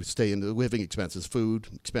living expenses, food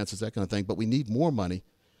expenses, that kind of thing. But we need more money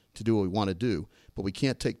to do what we want to do. But we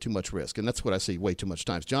can't take too much risk. And that's what I see way too much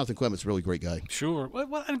times. Jonathan Clement's a really great guy. Sure.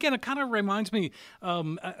 Well, and again, it kind of reminds me,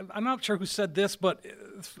 I'm not sure who said this, but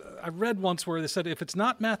I read once where they said if it's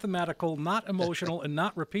not mathematical, not emotional, and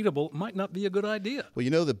not repeatable, it might not be a good idea.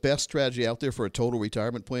 Well, the best strategy out there for a total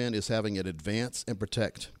retirement plan is having an advance and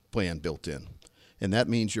protect plan built in. And that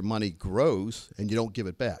means your money grows and you don't give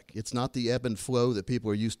it back. It's not the ebb and flow that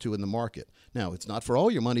people are used to in the market. Now, it's not for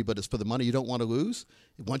all your money, but it's for the money you don't want to lose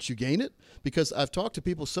once you gain it. Because I've talked to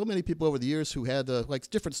people, so many people over the years who had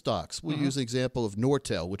different stocks. We'll use an example of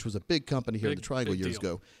Nortel, which was a big company here in the Triangle years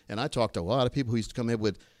ago. And I talked to a lot of people who used to come in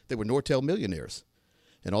they were Nortel millionaires.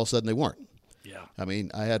 And all of a sudden they weren't. Yeah. I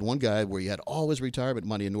mean, I had one guy where he had all his retirement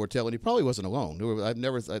money in Nortel, and he probably wasn't alone.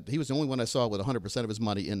 He was the only one I saw with 100% of his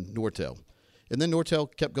money in Nortel. And then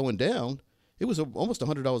Nortel kept going down. It was almost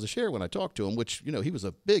 $100 a share when I talked to him, which, he was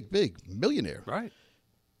a big, big millionaire. Right.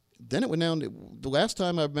 Then it went down. The last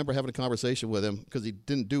time I remember having a conversation with him, because he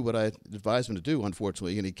didn't do what I advised him to do,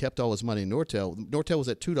 unfortunately, and he kept all his money in Nortel. Nortel was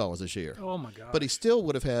at $2 a share. Oh, my God. But he still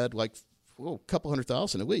would have had a couple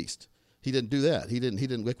 $100,000 at least. He didn't do that. He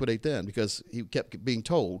didn't liquidate then because he kept being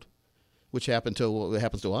told, which happens to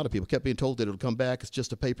a lot of people, kept being told that it'll come back. It's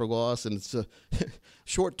just a paper loss and it's a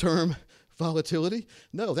short-term volatility.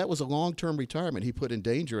 No, that was a long-term retirement he put in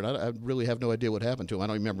danger, and I really have no idea what happened to him. I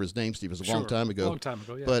don't remember his name, Steve. It was a long time ago. Long time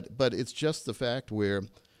ago, yeah. But it's just the fact where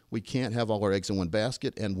we can't have all our eggs in one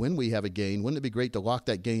basket, and when we have a gain, wouldn't it be great to lock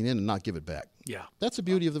that gain in and not give it back? Yeah. That's the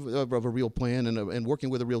beauty of a real plan and working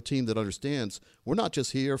with a real team that understands we're not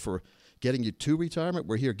just here for getting you to retirement.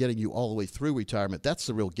 We're here getting you all the way through retirement. That's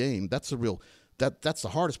the real game. That's the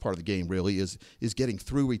hardest part of the game, really, is getting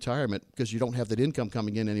through retirement because you don't have that income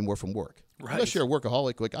coming in anymore from work. Right. Unless you're a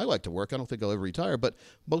workaholic, like I like to work. I don't think I'll ever retire. But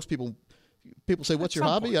most people say, "What's your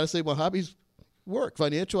hobby?" I say, "Well, hobbies work,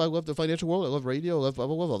 financial. I love the financial world. I love radio. I love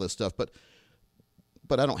all this stuff. But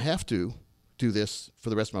I don't have to do this for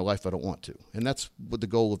the rest of my life if I don't want to." And that's what the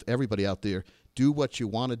goal of everybody out there: do what you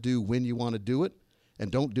want to do when you want to do it, and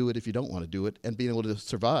don't do it if you don't want to do it, and being able to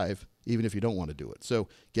survive even if you don't want to do it. So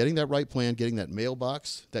getting that right plan, getting that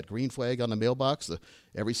mailbox, that green flag on the mailbox,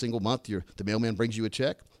 every single month the mailman brings you a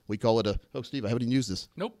check. We call it Steve, I haven't even used this.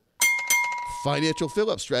 Nope. Financial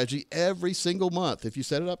fill-up strategy every single month. If you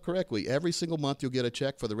set it up correctly, every single month you'll get a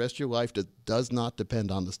check for the rest of your life that does not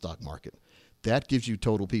depend on the stock market. That gives you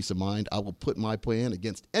total peace of mind. I will put my plan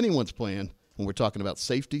against anyone's plan when we're talking about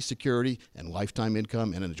safety, security, and lifetime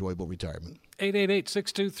income and an enjoyable retirement.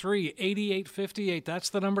 888-623-8858.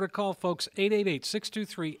 That's the number to call, folks.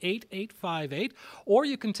 888-623-8858. Or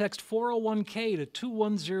you can text 401k to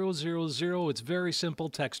 21000. It's very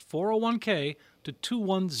simple. Text 401k to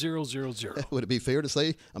 21000. Would it be fair to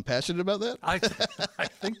say I'm passionate about that? I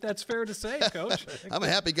think that's fair to say, Coach. I'm a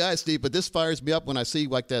happy guy, Steve, but this fires me up when I see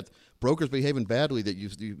like that brokers behaving badly that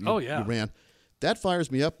you ran. That fires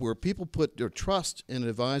me up where people put their trust in an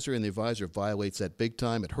advisor and the advisor violates that big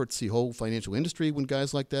time. It hurts the whole financial industry when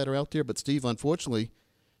guys like that are out there. But, Steve, unfortunately,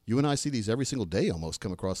 you and I see these every single day almost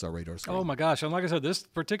come across our radar screen. Oh, my gosh. And like I said, this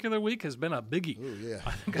particular week has been a biggie. Oh, yeah.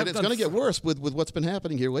 And it's going to get worse with what's been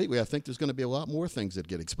happening here lately. I think there's going to be a lot more things that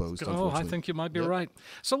get exposed, unfortunately. I think you might be right.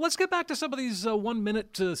 So let's get back to some of these 1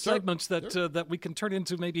 minute segments that we can turn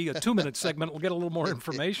into maybe a 2 minute segment. We'll get a little more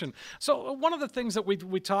information. So one of the things that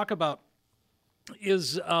we talk about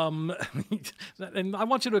is, and I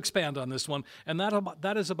want you to expand on this one, and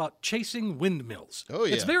that is about chasing windmills. Oh,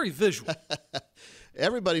 yeah. It's very visual.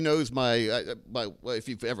 Everybody knows if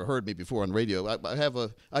you've ever heard me before on radio,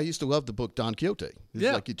 I used to love the book Don Quixote. It's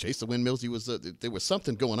like he chased the windmills. There was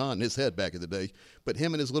something going on in his head back in the day, but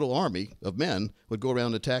him and his little army of men would go around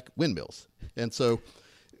and attack windmills. And so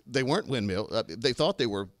they weren't windmills. They thought they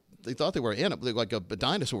were like a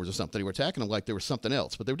dinosaurs or something. They were attacking them like they were something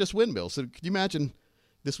else, but they were just windmills. So can you imagine?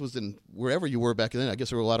 This was in wherever you were back then. I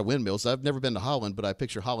guess there were a lot of windmills. I've never been to Holland, but I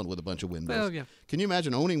picture Holland with a bunch of windmills. Oh, yeah. Can you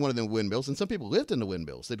imagine owning one of them windmills? And some people lived in the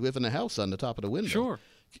windmills. They'd live in a house on the top of the windmill. Sure.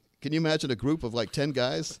 Can you imagine a group of like 10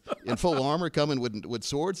 guys in full armor coming with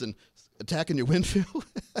swords and attacking your windmill?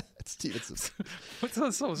 What's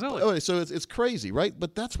so silly? Oh, so it's crazy, right?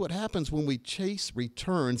 But that's what happens when we chase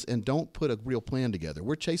returns and don't put a real plan together.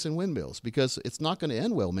 We're chasing windmills because it's not going to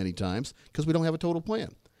end well many times because we don't have a total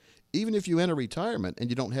plan. Even if you enter retirement and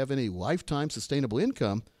you don't have any lifetime sustainable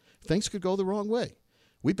income, things could go the wrong way.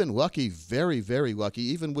 We've been lucky, very, very lucky,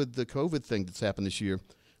 even with the COVID thing that's happened this year,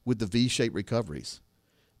 with the V-shaped recoveries.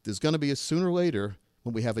 There's going to be a sooner or later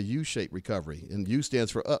when we have a U-shaped recovery, and U stands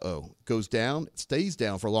for uh-oh. It goes down, it stays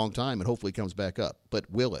down for a long time, and hopefully comes back up. But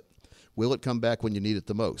will it? Will it come back when you need it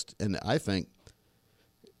the most? And I think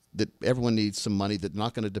that everyone needs some money that's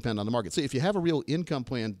not going to depend on the market. See, if you have a real income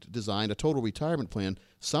plan designed, a total retirement plan,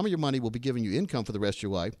 some of your money will be giving you income for the rest of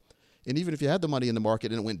your life. And even if you had the money in the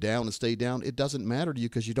market and it went down and stayed down, it doesn't matter to you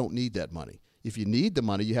because you don't need that money. If you need the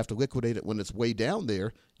money, you have to liquidate it when it's way down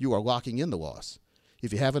there. You are locking in the loss.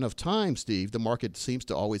 If you have enough time, Steve, the market seems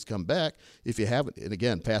to always come back. If you haven't, and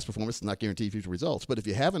again, past performance does not guarantee future results, but if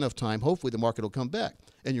you have enough time, hopefully the market will come back.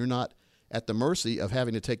 And you're not at the mercy of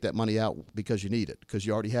having to take that money out because you need it, because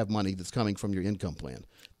you already have money that's coming from your income plan.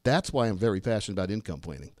 That's why I'm very passionate about income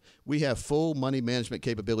planning. We have full money management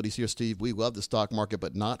capabilities here, Steve. We love the stock market,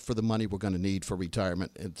 but not for the money we're going to need for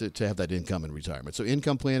retirement and to have that income in retirement. So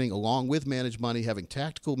income planning along with managed money, having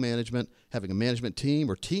tactical management, having a management team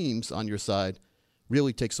or teams on your side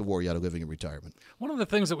really takes the worry out of living in retirement. One of the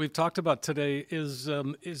things that we've talked about today is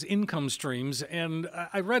income streams, and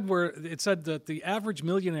I read where it said that the average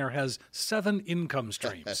millionaire has 7 income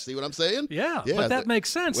streams. See what I'm saying? Yeah, but that makes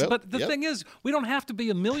sense. Well, but the thing is, we don't have to be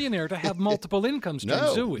a millionaire to have multiple income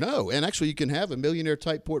streams, do we? No, and actually you can have a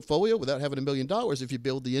millionaire-type portfolio without having $1 million if you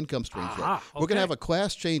build the income streams right. Okay. We're going to have a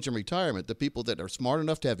class change in retirement, the people that are smart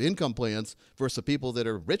enough to have income plans versus the people that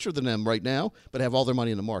are richer than them right now but have all their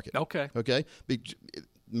money in the market. Okay?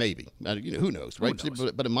 Maybe. Who knows, right? Who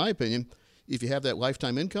knows? But in my opinion, if you have that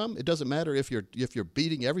lifetime income, it doesn't matter if you're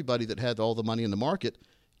beating everybody that had all the money in the market.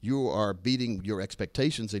 You are beating your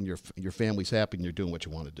expectations, and your family's happy, and you're doing what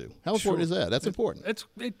you want to do. How important is that? That's important. It's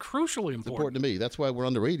crucially important. It's important to me. That's why we're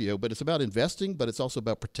on the radio. But it's about investing, but it's also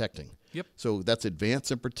about protecting. Yep. So that's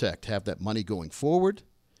advance and protect. Have that money going forward,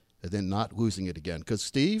 and then not losing it again. Because,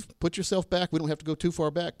 Steve, put yourself back. We don't have to go too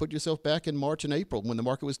far back. Put yourself back in March and April when the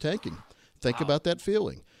market was tanking. Think about that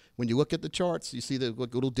feeling. When you look at the charts, you see the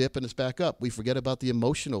little dip and it's back up. We forget about the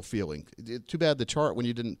emotional feeling. Too bad the chart,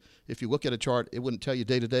 if you look at a chart, it wouldn't tell you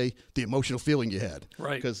day to day the emotional feeling you had.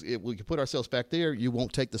 Right. Because we can put ourselves back there, you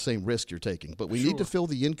won't take the same risk you're taking. But we need to fill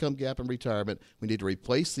the income gap in retirement. We need to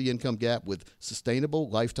replace the income gap with sustainable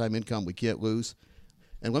lifetime income we can't lose.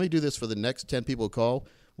 And let me do this for the next 10 people who call.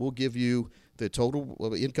 We'll give you the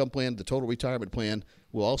total income plan, the total retirement plan.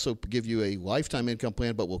 We'll also give you a lifetime income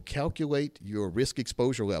plan, but we'll calculate your risk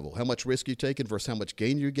exposure level, how much risk you're taking versus how much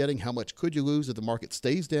gain you're getting, how much could you lose if the market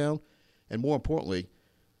stays down, and more importantly,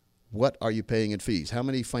 what are you paying in fees? How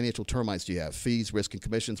many financial termites do you have? Fees, risk, and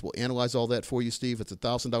commissions. We'll analyze all that for you, Steve. It's a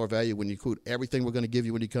 $1,000 value when you include everything we're going to give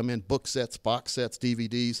you when you come in, book sets, box sets,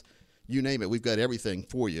 DVDs, you name it. We've got everything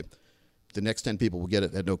for you the next 10 people will get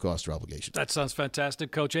it at no cost or obligation. That sounds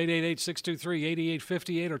fantastic, Coach.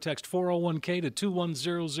 888-623-8858 or text 401k to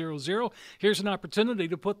 21000. Here's an opportunity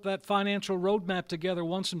to put that financial roadmap together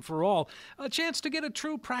once and for all. A chance to get a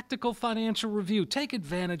true practical financial review. Take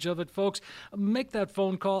advantage of it, folks. Make that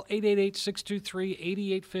phone call,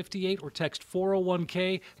 888-623-8858 or text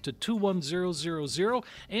 401k to 21000.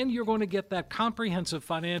 And you're going to get that comprehensive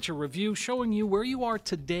financial review showing you where you are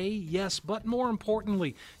today, yes, but more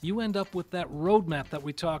importantly, you end up with that roadmap that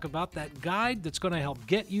we talk about, that guide that's going to help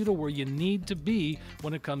get you to where you need to be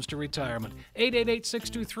when it comes to retirement.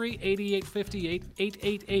 888-623-8858,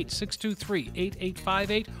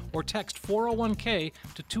 888-623-8858, or text 401k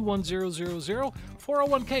to 21000,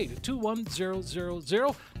 401k to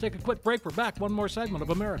 21000. Take a quick break. We're back. One more segment of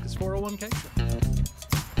America's 401k Show.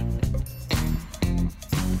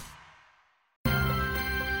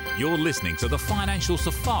 You're listening to the Financial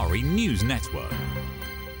Safari News Network.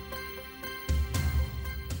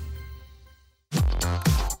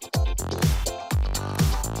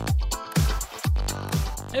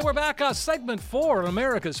 Hey, we're back. Segment 4 of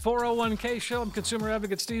America's 401k Show. I'm consumer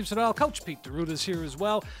advocate Steve Siddall. Coach Pete DeRuta is here as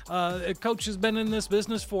well. Coach has been in this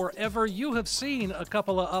business forever. You have seen a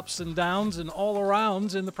couple of ups and downs and all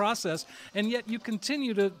arounds in the process, and yet you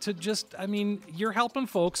continue to just, I mean, you're helping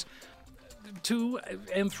folks to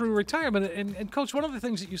and through retirement. And Coach, one of the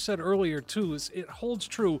things that you said earlier, too, is it holds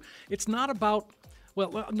true. It's not about,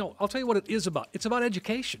 well, no, I'll tell you what it is about. It's about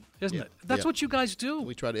education, isn't it? That's what you guys do.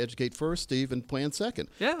 We try to educate first, Steve, and plan second.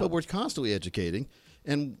 Yeah. But we're constantly educating.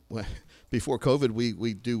 And before COVID,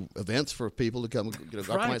 we do events for people to come,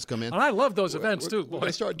 our clients come in. And I love those events, too. We're going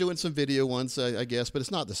to start doing some video ones, I guess, but it's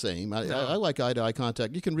not the same. I like eye-to-eye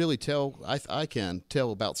contact. You can really tell, I can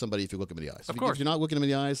tell about somebody if you look them in the eyes. Of course. If you're not looking them in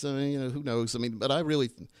the eyes, I mean, who knows? I mean, but I've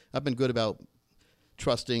been good about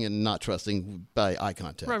trusting and not trusting by eye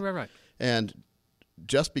contact. Right. And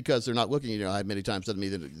just because they're not looking in your eye many times doesn't mean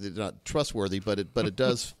that they're not trustworthy, but it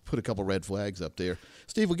does put a couple red flags up there.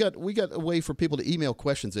 Steve, we got a way for people to email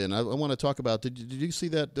questions in. I want to talk about. Did you see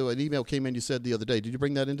that an email came in? You said the other day. Did you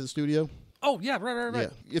bring that into the studio? Oh yeah, right. Yeah.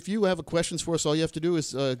 If you have questions for us, all you have to do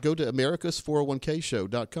is go to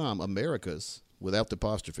americas401kshow.com. Americas without the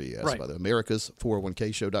apostrophe. Yes, by the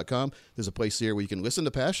americas401kshow.com. There's a place here where you can listen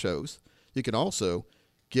to past shows. You can also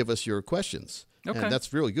give us your questions. Okay. And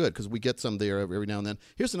that's really good because we get some there every now and then.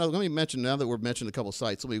 Here's another. Let me mention, now that we're mentioning a couple of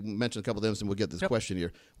sites, let me mention a couple of them and we'll get this question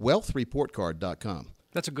here. Wealthreportcard.com.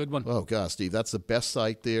 That's a good one. Oh, gosh, Steve, that's the best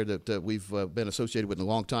site there that we've been associated with in a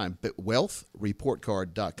long time. But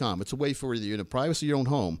wealthreportcard.com. It's a way for you, in the privacy of your own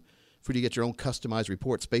home, for you to get your own customized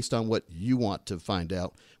reports based on what you want to find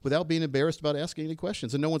out without being embarrassed about asking any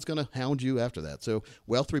questions. And no one's going to hound you after that. So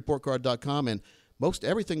wealthreportcard.com. And most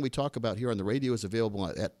everything we talk about here on the radio is available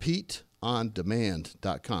at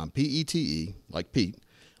PeteOnDemand.com. P-E-T-E, like Pete,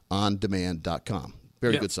 ondemand.com.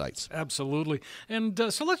 Very good sites. Absolutely. And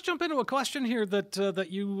so let's jump into a question here that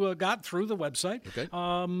you got through the website. Okay.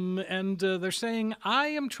 And they're saying, I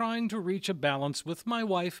am trying to reach a balance with my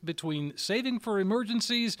wife between saving for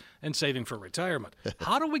emergencies and saving for retirement.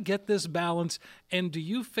 How do we get this balance, and do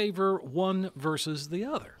you favor one versus the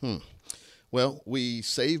other? Well, we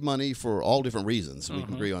save money for all different reasons. We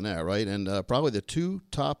can agree on that, right? And probably the two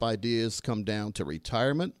top ideas come down to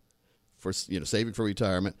retirement, for saving for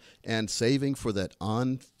retirement, and saving for that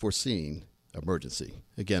unforeseen emergency.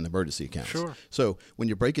 Again, emergency accounts. Sure. So when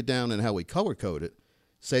you break it down and how we color code it,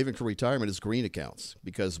 saving for retirement is green accounts,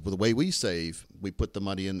 because with the way we save, we put the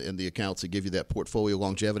money in the accounts that give you that portfolio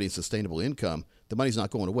longevity and sustainable income. The money's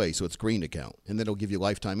not going away, so it's green account. And then it'll give you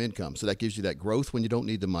lifetime income. So that gives you that growth when you don't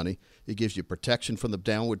need the money. It gives you protection from the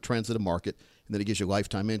downward trends of the market, and then it gives you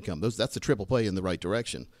lifetime income. That's the triple play in the right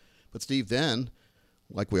direction. But, Steve, then,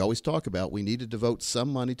 like we always talk about, we need to devote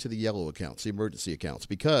some money to the yellow accounts, the emergency accounts,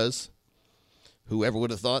 because whoever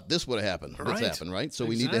would have thought this would have happened? Right. It's happened, right? So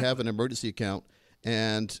we need to have an emergency account.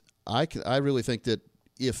 And I really think that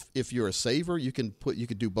if you're a saver, you can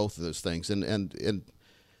do both of those things. And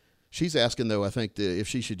she's asking, though, I think, if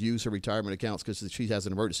she should use her retirement accounts because she has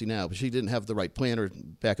an emergency now, but she didn't have the right planner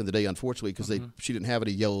back in the day, unfortunately, because she didn't have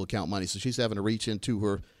any yellow account money. So she's having to reach into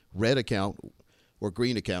her red account or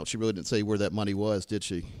green account. She really didn't say where that money was, did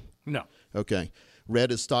she? No. Okay.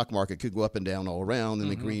 Red is stock market, could go up and down all around,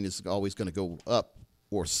 and the green is always going to go up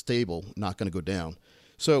or stable, not going to go down.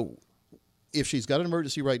 So if she's got an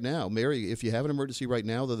emergency right now, Mary, if you have an emergency right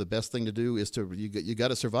now, the best thing to do is you got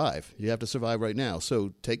to survive. You have to survive right now.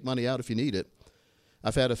 So take money out if you need it.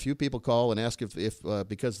 I've had a few people call and ask if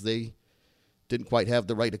because they didn't quite have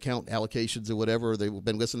the right account allocations or whatever, they've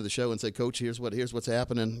been listening to the show and say, Coach, here's what's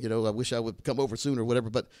happening. I wish I would come over sooner or whatever.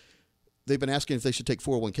 But they've been asking if they should take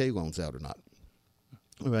 401k loans out or not.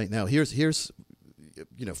 All right, now here's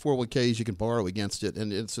 401ks you can borrow against it,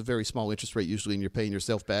 and it's a very small interest rate usually, and you're paying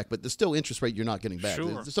yourself back, but there's still interest rate you're not getting back.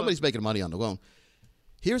 Sure. Somebody's making money on the loan.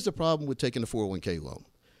 Here's the problem with taking a 401k loan.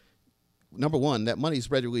 Number one, that money is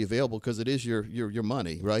readily available because it is your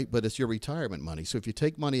money, right? But it's your retirement money. So if you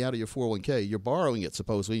take money out of your 401k, you're borrowing it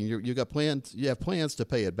supposedly, and you have plans to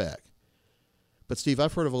pay it back. But Steve,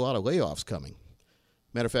 I've heard of a lot of layoffs coming.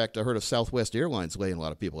 Matter of fact, I heard of Southwest Airlines laying a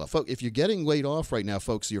lot of people off. If you're getting laid off right now,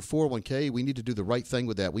 folks, your 401k, we need to do the right thing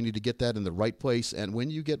with that. We need to get that in the right place. And when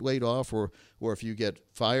you get laid off or if you get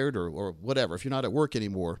fired or whatever, if you're not at work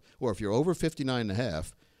anymore, or if you're over 59 and a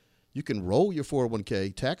half, you can roll your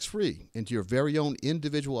 401k tax-free into your very own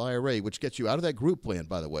individual IRA, which gets you out of that group plan,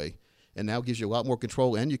 by the way, and now gives you a lot more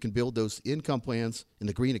control, and you can build those income plans in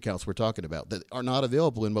the green accounts we're talking about that are not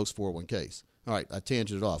available in most 401ks. All right, I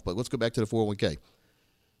tangented off, but let's go back to the 401k.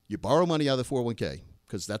 You borrow money out of the 401k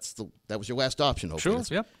because that was your last option. Hopefully.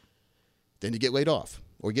 Sure, yep. Then you get laid off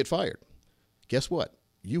or get fired. Guess what?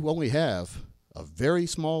 You only have a very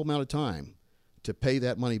small amount of time to pay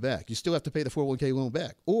that money back. You still have to pay the 401k loan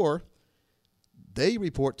back. Or they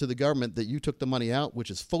report to the government that you took the money out, which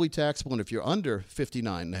is fully taxable, and if you're under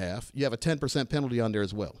 59 and a half, you have a 10% penalty on there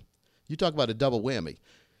as well. You talk about a double whammy.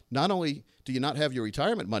 Not only do you not have your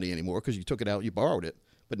retirement money anymore because you took it out, you borrowed it,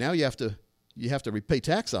 but now you have to pay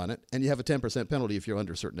tax on it, and you have a 10% penalty if you're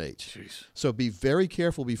under a certain age. Jeez. So be very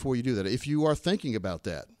careful before you do that. If you are thinking about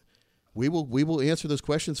that, we will answer those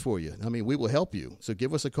questions for you. I mean, we will help you. So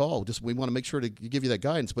give us a call. We want to make sure to give you that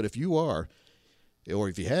guidance. But if you are, or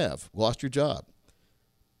if you have, lost your job,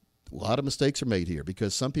 a lot of mistakes are made here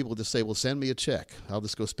because some people just say, well, send me a check. I'll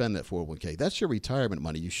just go spend that 401k. That's your retirement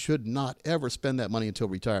money. You should not ever spend that money until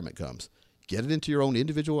retirement comes. Get it into your own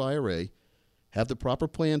individual IRA, have the proper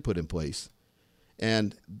plan put in place,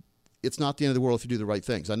 and it's not the end of the world if you do the right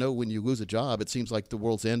things. I know when you lose a job, it seems like the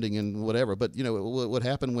world's ending and whatever, but you know what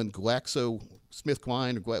happened when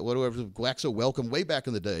GlaxoSmithKline or whatever, Glaxo Wellcome, way back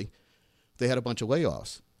in the day, they had a bunch of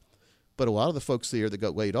layoffs. But a lot of the folks there that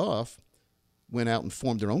got laid off went out and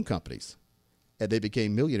formed their own companies, and they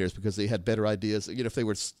became millionaires because they had better ideas. You know, if they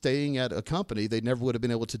were staying at a company, they never would have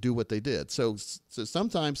been able to do what they did. So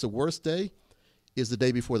sometimes the worst day is the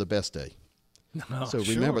day before the best day. No, so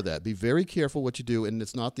remember that. Be very careful what you do, and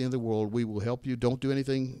it's not the end of the world. We will help you. Don't do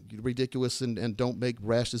anything ridiculous and don't make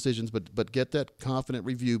rash decisions, but get that confident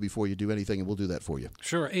review before you do anything, and we'll do that for you.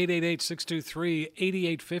 Sure.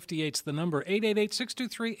 888-623-8858 is the number.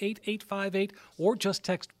 888-623-8858, or just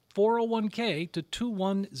text 401k to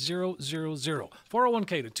 21000.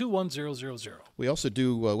 401k to 21000. We also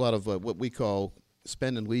do a lot of what we call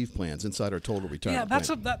spend and leave plans inside our total retirement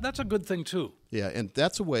plan. That's a good thing too. Yeah, and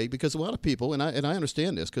that's a way, because a lot of people, and I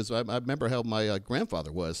understand this because I remember how my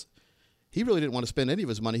grandfather was. He really didn't want to spend any of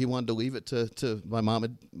his money. He wanted to leave it to my mom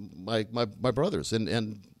and my brothers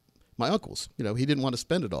and my uncles. You know, he didn't want to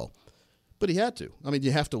spend it all, but he had to. I mean,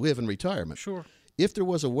 you have to live in retirement. Sure. If there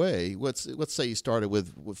was a way, let's say you started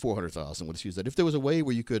with $400,000. Let's use that. If there was a way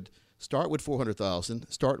where you could start with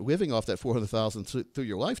 $400,000, start living off that $400,000 through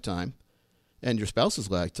your lifetime and your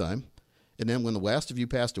spouse's lifetime, and then when the last of you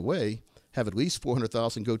passed away, have at least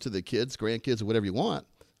 $400,000 go to the kids, grandkids, or whatever you want,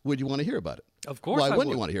 would you want to hear about it? Of course. Why I wouldn't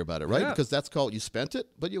would. you want to hear about it, right? Yeah. Because that's called, you spent it,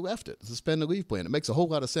 but you left it. It's a spend and leave plan. It makes a whole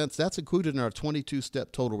lot of sense. That's included in our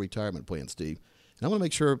 22-step total retirement plan, Steve. And I want to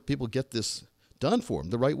make sure people get this done for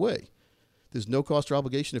them the right way. There's no cost or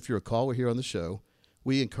obligation if you're a caller here on the show.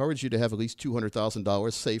 We encourage you to have at least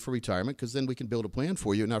 $200,000 saved for retirement, because then we can build a plan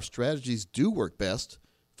for you. And our strategies do work best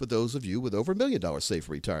for those of you with over $1 million saved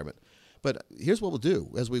for retirement. But here's what we'll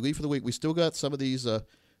do. As we leave for the week, we still got some of these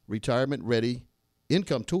retirement-ready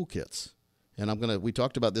income toolkits. And we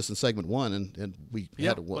talked about this in segment one, and we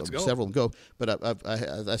had several of them go. But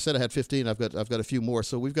I said I had 15. I've got a few more.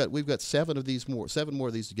 So we've got seven more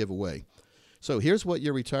of these to give away. So here's what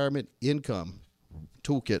your retirement income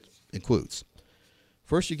toolkit includes.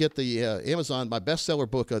 First, you get the Amazon, my bestseller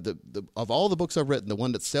book. Of all the books I've written, the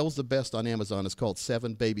one that sells the best on Amazon is called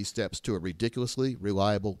 7 Baby Steps to a Ridiculously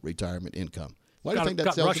Reliable Retirement Income. Why do you think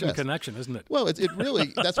that sells Russian the best? connection, isn't it? Well, it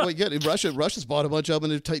really, that's what you get. In Russia's bought a bunch of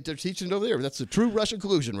them, and they're teaching it over there. That's a true Russian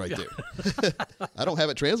collusion right there. I don't have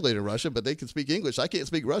it translated in Russian, but they can speak English. I can't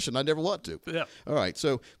speak Russian. I never want to. Yeah. All right,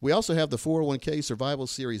 so we also have the 401k Survival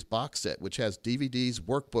Series box set, which has DVDs,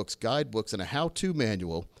 workbooks, guidebooks, and a how-to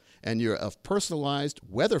manual, and your personalized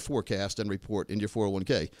weather forecast and report in your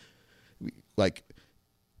 401k. Like,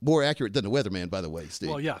 More accurate than the weatherman, by the way, Steve.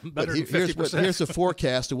 Well, yeah, but better than 50%. Here's the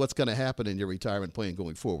forecast of what's going to happen in your retirement plan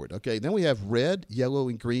going forward. Okay, then we have red, yellow,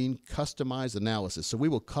 and green customized analysis. So we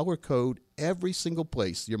will color code every single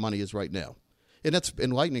place your money is right now, and that's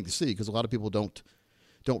enlightening to see because a lot of people don't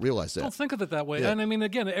realize that. Don't think of it that way. Yeah. And I mean,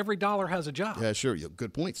 again, every dollar has a job. Yeah, sure.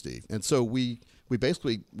 Good point, Steve. And so we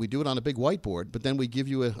basically do it on a big whiteboard, but then we give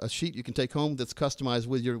you a sheet you can take home that's customized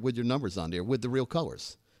with your numbers on there with the real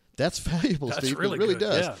colors. That's valuable, That's Steve. really it really good,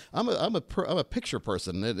 does. yeah. I'm a picture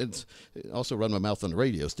person. It's also run my mouth on the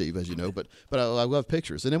radio, Steve, as you know. But I love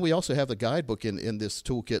pictures. And then we also have the guidebook in this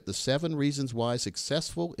toolkit: the 7 reasons why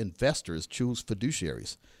successful investors choose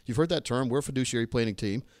fiduciaries. You've heard that term. We're a fiduciary planning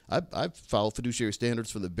team. I've followed fiduciary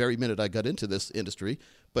standards from the very minute I got into this industry,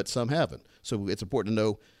 but some haven't. So it's important to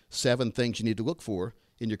know 7 things you need to look for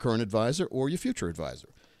in your current advisor or your future advisor.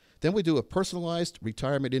 Then we do a personalized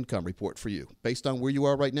retirement income report for you. Based on where you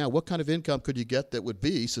are right now, what kind of income could you get that would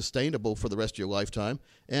be sustainable for the rest of your lifetime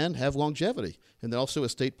and have longevity? And then also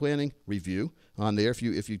estate planning review on there.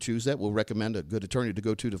 If you choose that, we'll recommend a good attorney to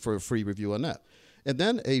go to for a free review on that. And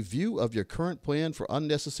then a view of your current plan for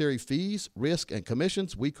unnecessary fees, risk, and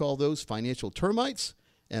commissions. We call those financial termites.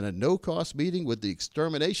 And a no-cost meeting with the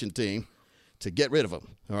extermination team to get rid of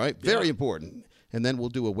them. All right? Very important. And then we'll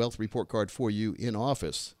do a wealth report card for you in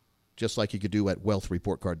office, just like you could do at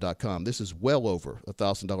wealthreportcard.com. This is well over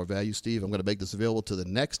 $1,000 value, Steve. I'm going to make this available to the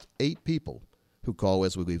next 8 people who call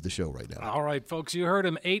as we leave the show right now. All right, folks, you heard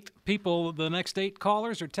him. 8 people, the next 8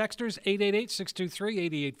 callers or texters,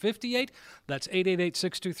 888-623-8858. That's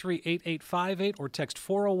 888-623-8858, or text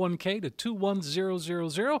 401k to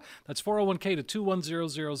 21000. That's 401k to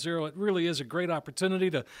 21000. It really is a great opportunity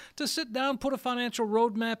to sit down, put a financial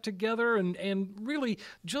roadmap together, and really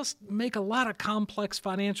just make a lot of complex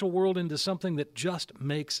financial world into something that just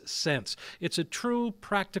makes sense. It's a true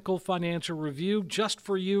practical financial review just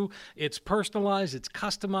for you. It's personalized. It's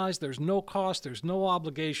customized. There's no cost. There's no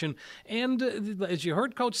obligation. And as you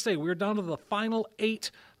heard Coach say, we're down to the final 8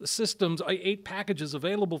 systems, 8 packages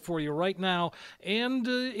available for you right now. And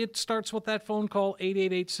it starts with that phone call,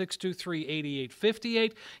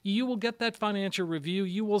 888-623-8858. You will get that financial review.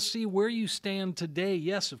 You will see where you stand today.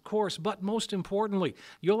 Yes, of course. But most importantly,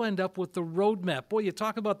 you'll end up with the roadmap. Boy, you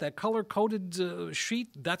talk about that color-coded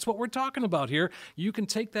sheet. That's what we're talking about here. You can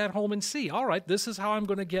take that home and see, all right, this is how I'm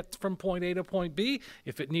going to get from point A to point B.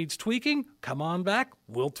 If it needs tweaking, come on back.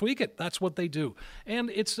 We'll tweak it. That's what they do. And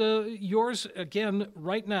it's yours, again,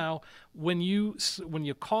 right now when you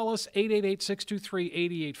call us,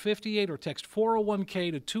 888-623-8858, or text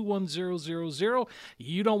 401k to 21000.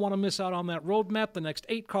 You don't want to miss out on that roadmap. The next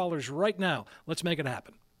 8 callers right now. Let's make it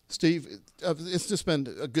happen. Steve, it's just been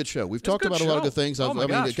a good show. We've talked about a lot of good things.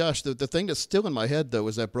 The thing that's still in my head, though,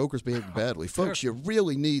 is that brokers behaving badly. Folks, you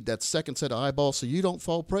really need that second set of eyeballs so you don't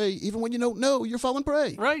fall prey, even when you don't know you're falling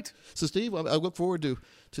prey. Right. So, Steve, I look forward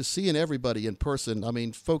to seeing everybody in person. I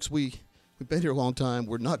mean, folks, we've been here a long time.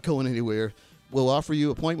 We're not going anywhere. We'll offer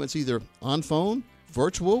you appointments either on phone,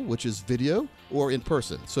 virtual, which is video, or in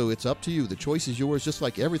person. So it's up to you. The choice is yours, just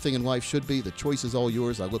like everything in life should be. The choice is all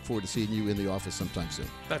yours. I look forward to seeing you in the office sometime soon.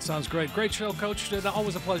 That sounds great. Great show, Coach.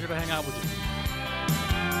 Always a pleasure to hang out with you.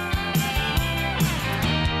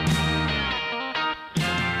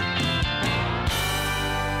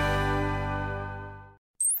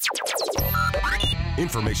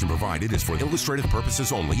 Information provided is for illustrative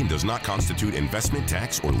purposes only and does not constitute investment,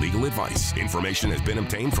 tax, or legal advice. Information has been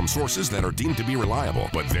obtained from sources that are deemed to be reliable,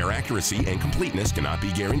 but their accuracy and completeness cannot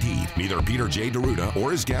be guaranteed. Neither Peter J. D'Arruda or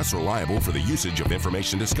his guests are liable for the usage of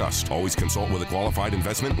information discussed. Always consult with a qualified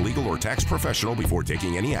investment, legal, or tax professional before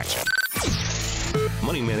taking any action.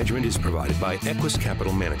 Money management is provided by Equus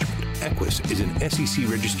Capital Management. Equus is an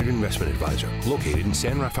SEC-registered investment advisor located in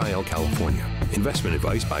San Rafael, California. Investment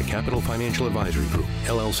advice by Capital Financial Advisory Group,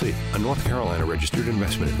 LLC, a North Carolina-registered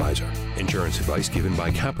investment advisor. Insurance advice given by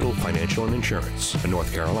Capital Financial and Insurance, a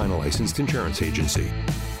North Carolina licensed insurance agency.